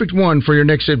perfect one for your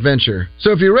next adventure.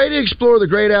 So if you're ready to explore the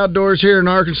great outdoors here in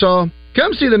Arkansas,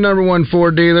 come see the #1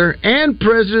 Ford dealer and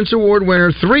President's Award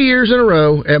winner 3 years in a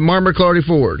row at Martin McClarty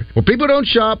Ford. Where people don't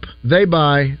shop, they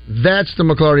buy. That's the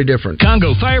McClarty difference.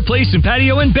 Congo Fireplace and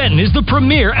Patio in Benton is the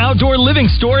premier outdoor living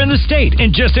store in the state.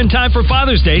 And just in time for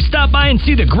Father's Day, stop by and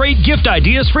see the great gift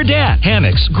ideas for Dad.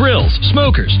 Hammocks, grills,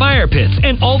 smokers, fire pits,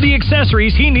 and all the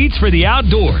accessories he needs for the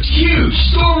outdoors. Huge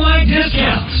store-wide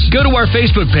discounts. Go to our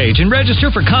Facebook page and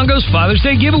register for Congo's Father's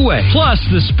Day giveaway. Plus,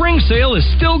 the spring sale is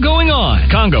still going on.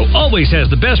 Congo always has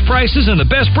the best prices and the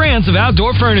best brands of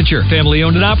outdoor furniture. Family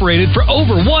owned and operated for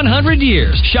over 100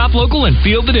 years. Shop local and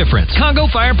feel the difference. Congo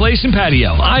Fireplace and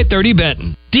Patio, I-30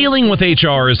 Benton. Dealing with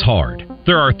HR is hard.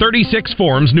 There are 36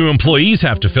 forms new employees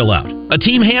have to fill out, a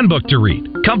team handbook to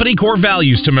read, company core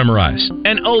values to memorize,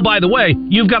 and oh, by the way,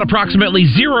 you've got approximately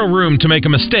 0 room to make a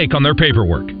mistake on their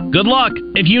paperwork. Good luck.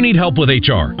 If you need help with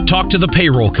HR, talk to the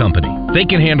payroll company. They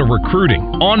can handle recruiting,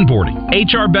 onboarding,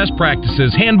 HR best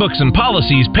practices, handbooks and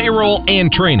policies, payroll,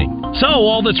 and training. So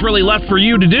all that's really left for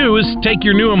you to do is take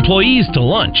your new employees to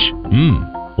lunch.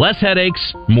 Less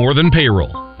headaches, more than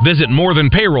payroll. Visit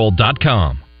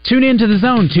morethanpayroll.com. Tune in to The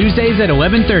Zone Tuesdays at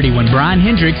 11:30 when Brian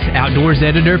Hendricks, outdoors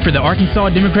editor for the Arkansas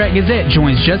Democrat-Gazette,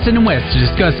 joins Justin and Wes to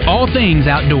discuss all things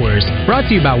outdoors. Brought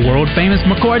to you by world-famous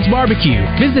McCord's Barbecue.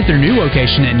 Visit their new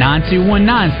location at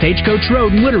 9219 Stagecoach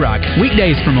Road in Little Rock.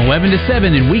 Weekdays from 11 to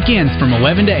 7 and weekends from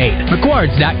 11 to 8.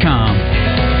 McCords.com.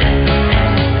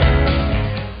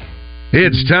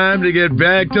 It's time to get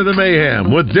back to the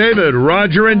Mayhem with David,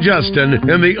 Roger, and Justin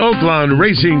in the Oaklawn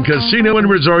Racing Casino and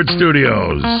Resort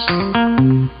Studios.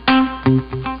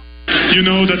 You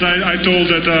know that I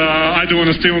told that I don't want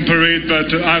to stay on parade,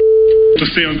 but I to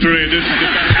stay on parade. This is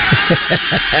the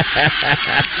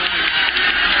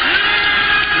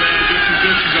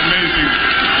this is amazing.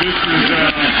 This is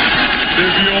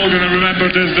we're all gonna remember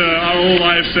this our whole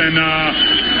lives, and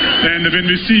when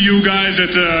we see you guys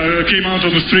that came out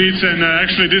on the streets, and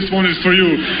actually this one is for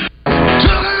you.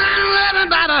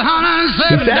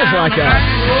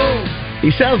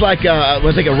 He sounds like I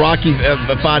think a Rocky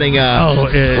fighting.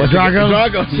 Drago.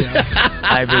 Drago.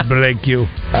 I will break you.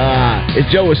 As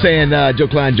Joe was saying, Joe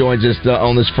Klein joins us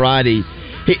on this Friday.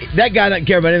 That guy doesn't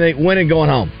care about anything, winning, going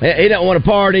home. He doesn't want to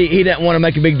party. He doesn't want to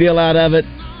make a big deal out of it.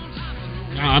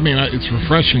 I mean, it's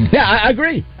refreshing. Yeah, I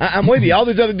agree. I'm with you. All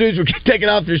these other dudes were taking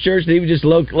off their shirts, and he was just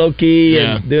low key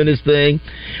and doing his thing.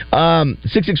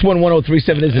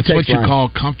 661-1037 is the text line. What you call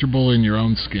comfortable in your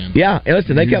own skin. Yeah, and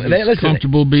listen, they listen.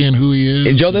 Comfortable being who he is.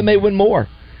 And Joe, they may win more.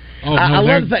 Oh, I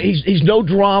love the fact he's no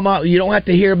drama. You don't have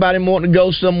to hear about him wanting to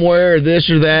go somewhere or this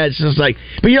or that. It's just like,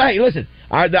 but hey, listen,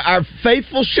 our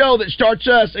faithful show that starts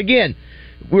us again.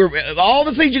 We're all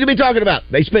the things you can be talking about.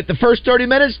 They spent the first 30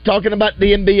 minutes talking about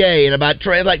the NBA and about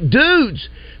trade. Like, dudes,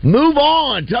 move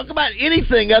on. Talk about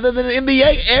anything other than the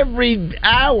NBA every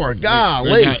hour.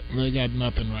 Golly, they got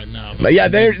nothing right now. But yeah,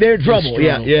 they're in trouble.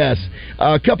 Yeah, yes.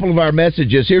 A couple of our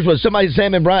messages. Here's what Sam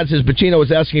and Brian says. Pacino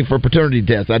was asking for a paternity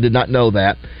test. I did not know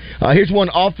that. Here's one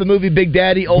off the movie Big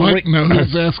Daddy. What? No,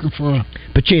 who's asking for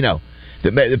Pacino.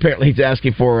 Apparently, he's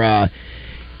asking for.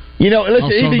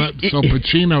 Listen. So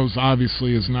Pacino's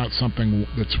obviously is not something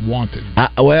that's wanted.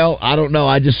 Well, I don't know.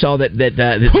 I just saw that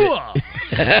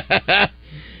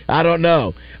I don't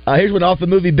know. Here's one off the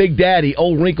movie Big Daddy,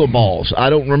 Old Wrinkle Balls. I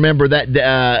don't remember that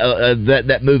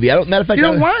that movie. Matter of fact,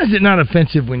 why is it not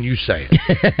offensive when you say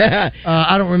it?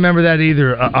 I don't remember that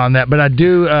either on that, but I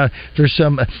do. There's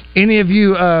some. Any of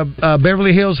you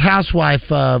Beverly Hills Housewife,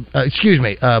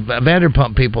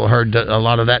 Vanderpump people heard a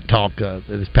lot of that talk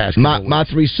this past couple weeks. My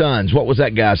Three Sons. What was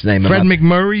that guy's name? Fred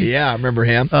McMurray. Yeah, I remember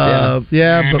him.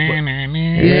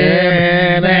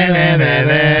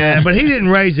 But he didn't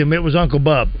raise him. It was Uncle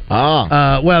Bub.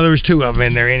 Well, there was two of them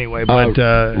in there anyway. But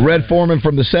Red Foreman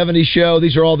from the '70s show.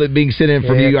 These are all that being sent in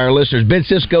from you, our listeners. Ben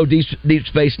Sisko, Deep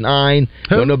Space Nine.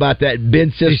 Who? Don't know about that.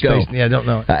 Ben Sisko. Yeah, don't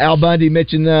know. Al Bundy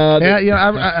mentioned. I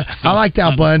liked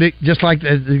Al Bundy, just like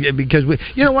because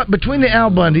you know what? Between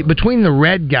the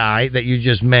red guy that you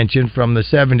just mentioned from the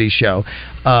 '70s show,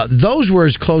 those were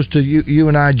as close to you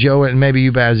and I, Joe, and maybe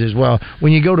you, Baz, as well.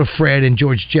 When you go to Fred and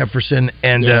George Jefferson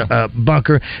and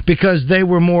Bunker, because they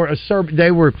were more acerbic.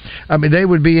 They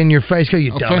would be in your face. Cause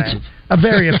you offensive.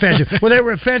 Very offensive. Well, they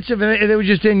were offensive, and they were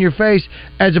just in your face,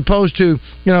 as opposed to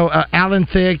Alan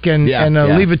Thicke and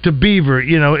Leave It to Beaver.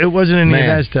 It wasn't any of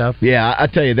that stuff. Yeah, I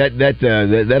tell you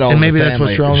that all. And maybe that's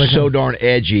what's wrong with so darn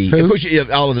edgy. Who? Of course,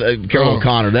 all of Carol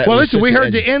O'Connor. Well, listen, we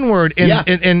heard the N word in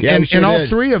all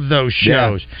three of those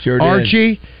shows. Yeah, sure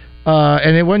Archie.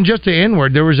 And it wasn't just the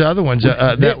N-word. There was other ones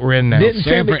that were in there.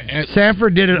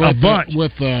 Sanford did it a bunch.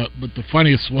 But the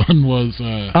funniest one was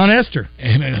on Esther.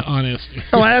 On Esther.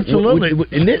 Oh, absolutely.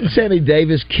 And didn't Sammy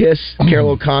Davis kiss Carol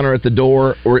O'Connor at the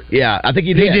door? I think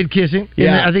he did. He did kiss him.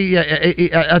 Yeah,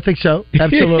 I think so.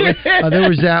 Absolutely. There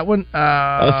was that one.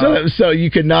 So you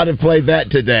could not have played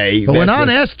that today. But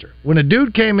when a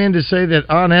dude came in to say that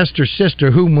Aunt Esther's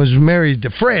sister, whom was married to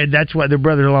Fred, that's why their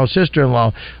brother-in-law,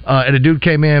 sister-in-law, and a dude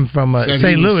came in from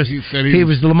St. Louis. He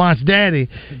was Lamont's daddy.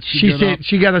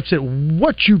 She got upset.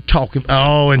 What you talking?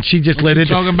 Oh, and she just let it.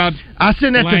 Talking about? I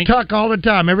send that to Tuck all the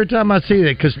time. Every time I see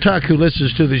that, because Tuck, who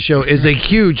listens to the show, is a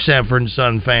huge Sanford and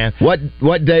Son fan.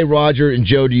 What day, Roger and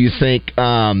Joe, do you think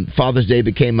Father's Day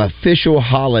became an official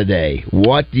holiday?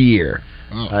 What year?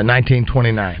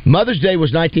 1929. Mother's Day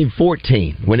was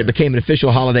 1914 when it became an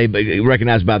official holiday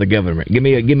recognized by the government. Give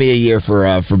me a year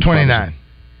for 29.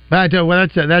 Well,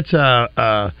 that's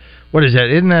what is that?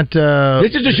 Isn't that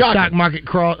this is a shocker. Stock market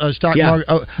market?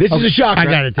 This is a shocker. I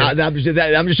got it. I'm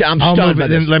stunned by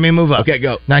this. Let me move up. Okay,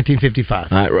 go. 1955.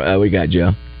 All right, we got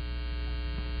Joe.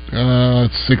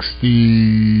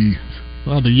 60.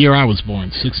 Well, the year I was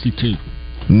born, 62.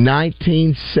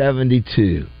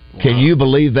 1972. Wow. Can you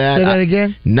believe that? Say that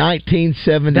again?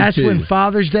 1972. That's when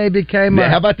Father's Day became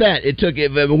how about that? It took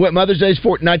Mother's Day is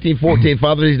 1914,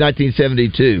 Father's Day is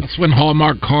 1972. That's when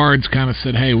Hallmark Cards kind of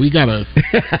said, "Hey, we gotta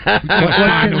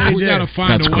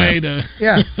find a way to."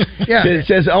 Yeah. It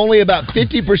says only about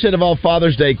 50% of all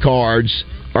Father's Day cards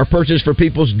are purchased for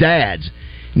people's dads.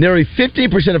 Nearly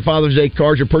 15% of Father's Day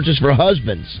cards are purchased for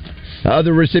husbands.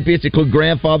 Other recipients include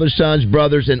grandfathers, sons,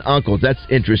 brothers, and uncles. That's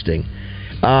interesting.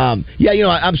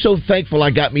 I'm so thankful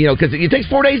I got because it takes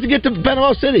 4 days to get to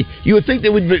Panama City. You would think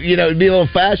that it'd be a little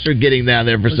faster getting down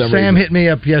there for some reason. Sam hit me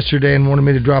up yesterday and wanted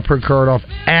me to drop her card off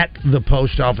at the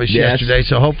post office yesterday,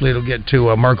 so hopefully it'll get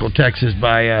to Merkel, Texas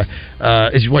by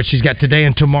is what she's got today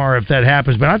and tomorrow if that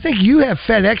happens. But I think you have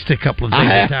FedExed a couple of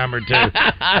things a time or two.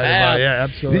 Yeah,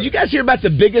 absolutely. Did you guys hear about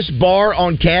the biggest bar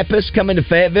on campus coming to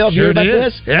Fayetteville? Sure hear about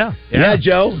this? Yeah,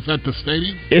 Joe. Is that the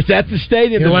stadium? It's at the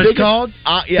stadium. You know what it's called?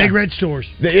 Big Red Stores.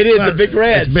 It is the Big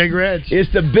Reds. It's Big Reds.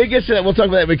 It's the biggest. We'll talk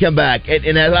about that when we come back. And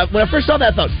when I first saw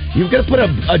that, I thought, you're going to put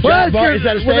a giant bar? Is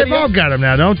that a stadium? Well, they've all got them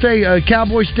now, don't they?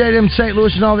 Cowboy Stadium, St.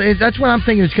 Louis, and all that. That's what I'm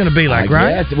thinking it's going to be like,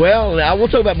 right? Yes. Well, we'll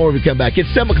talk about more when we come back.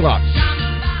 It's 7 o'clock.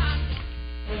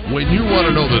 When you want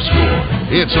to know the score,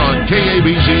 it's on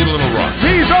KABC Little Rock.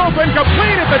 He's open,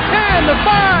 complete at the 10, the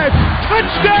 5.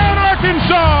 Touchdown,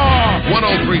 Arkansas!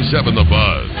 103.7 The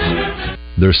Buzz.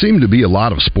 There seem to be a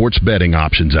lot of sports betting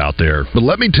options out there, but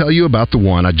let me tell you about the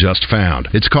one I just found.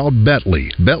 It's called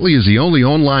Betly. Betly is the only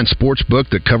online sports book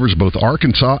that covers both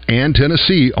Arkansas and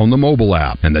Tennessee on the mobile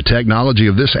app, and the technology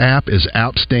of this app is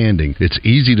outstanding. It's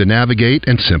easy to navigate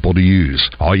and simple to use.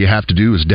 All you have to do is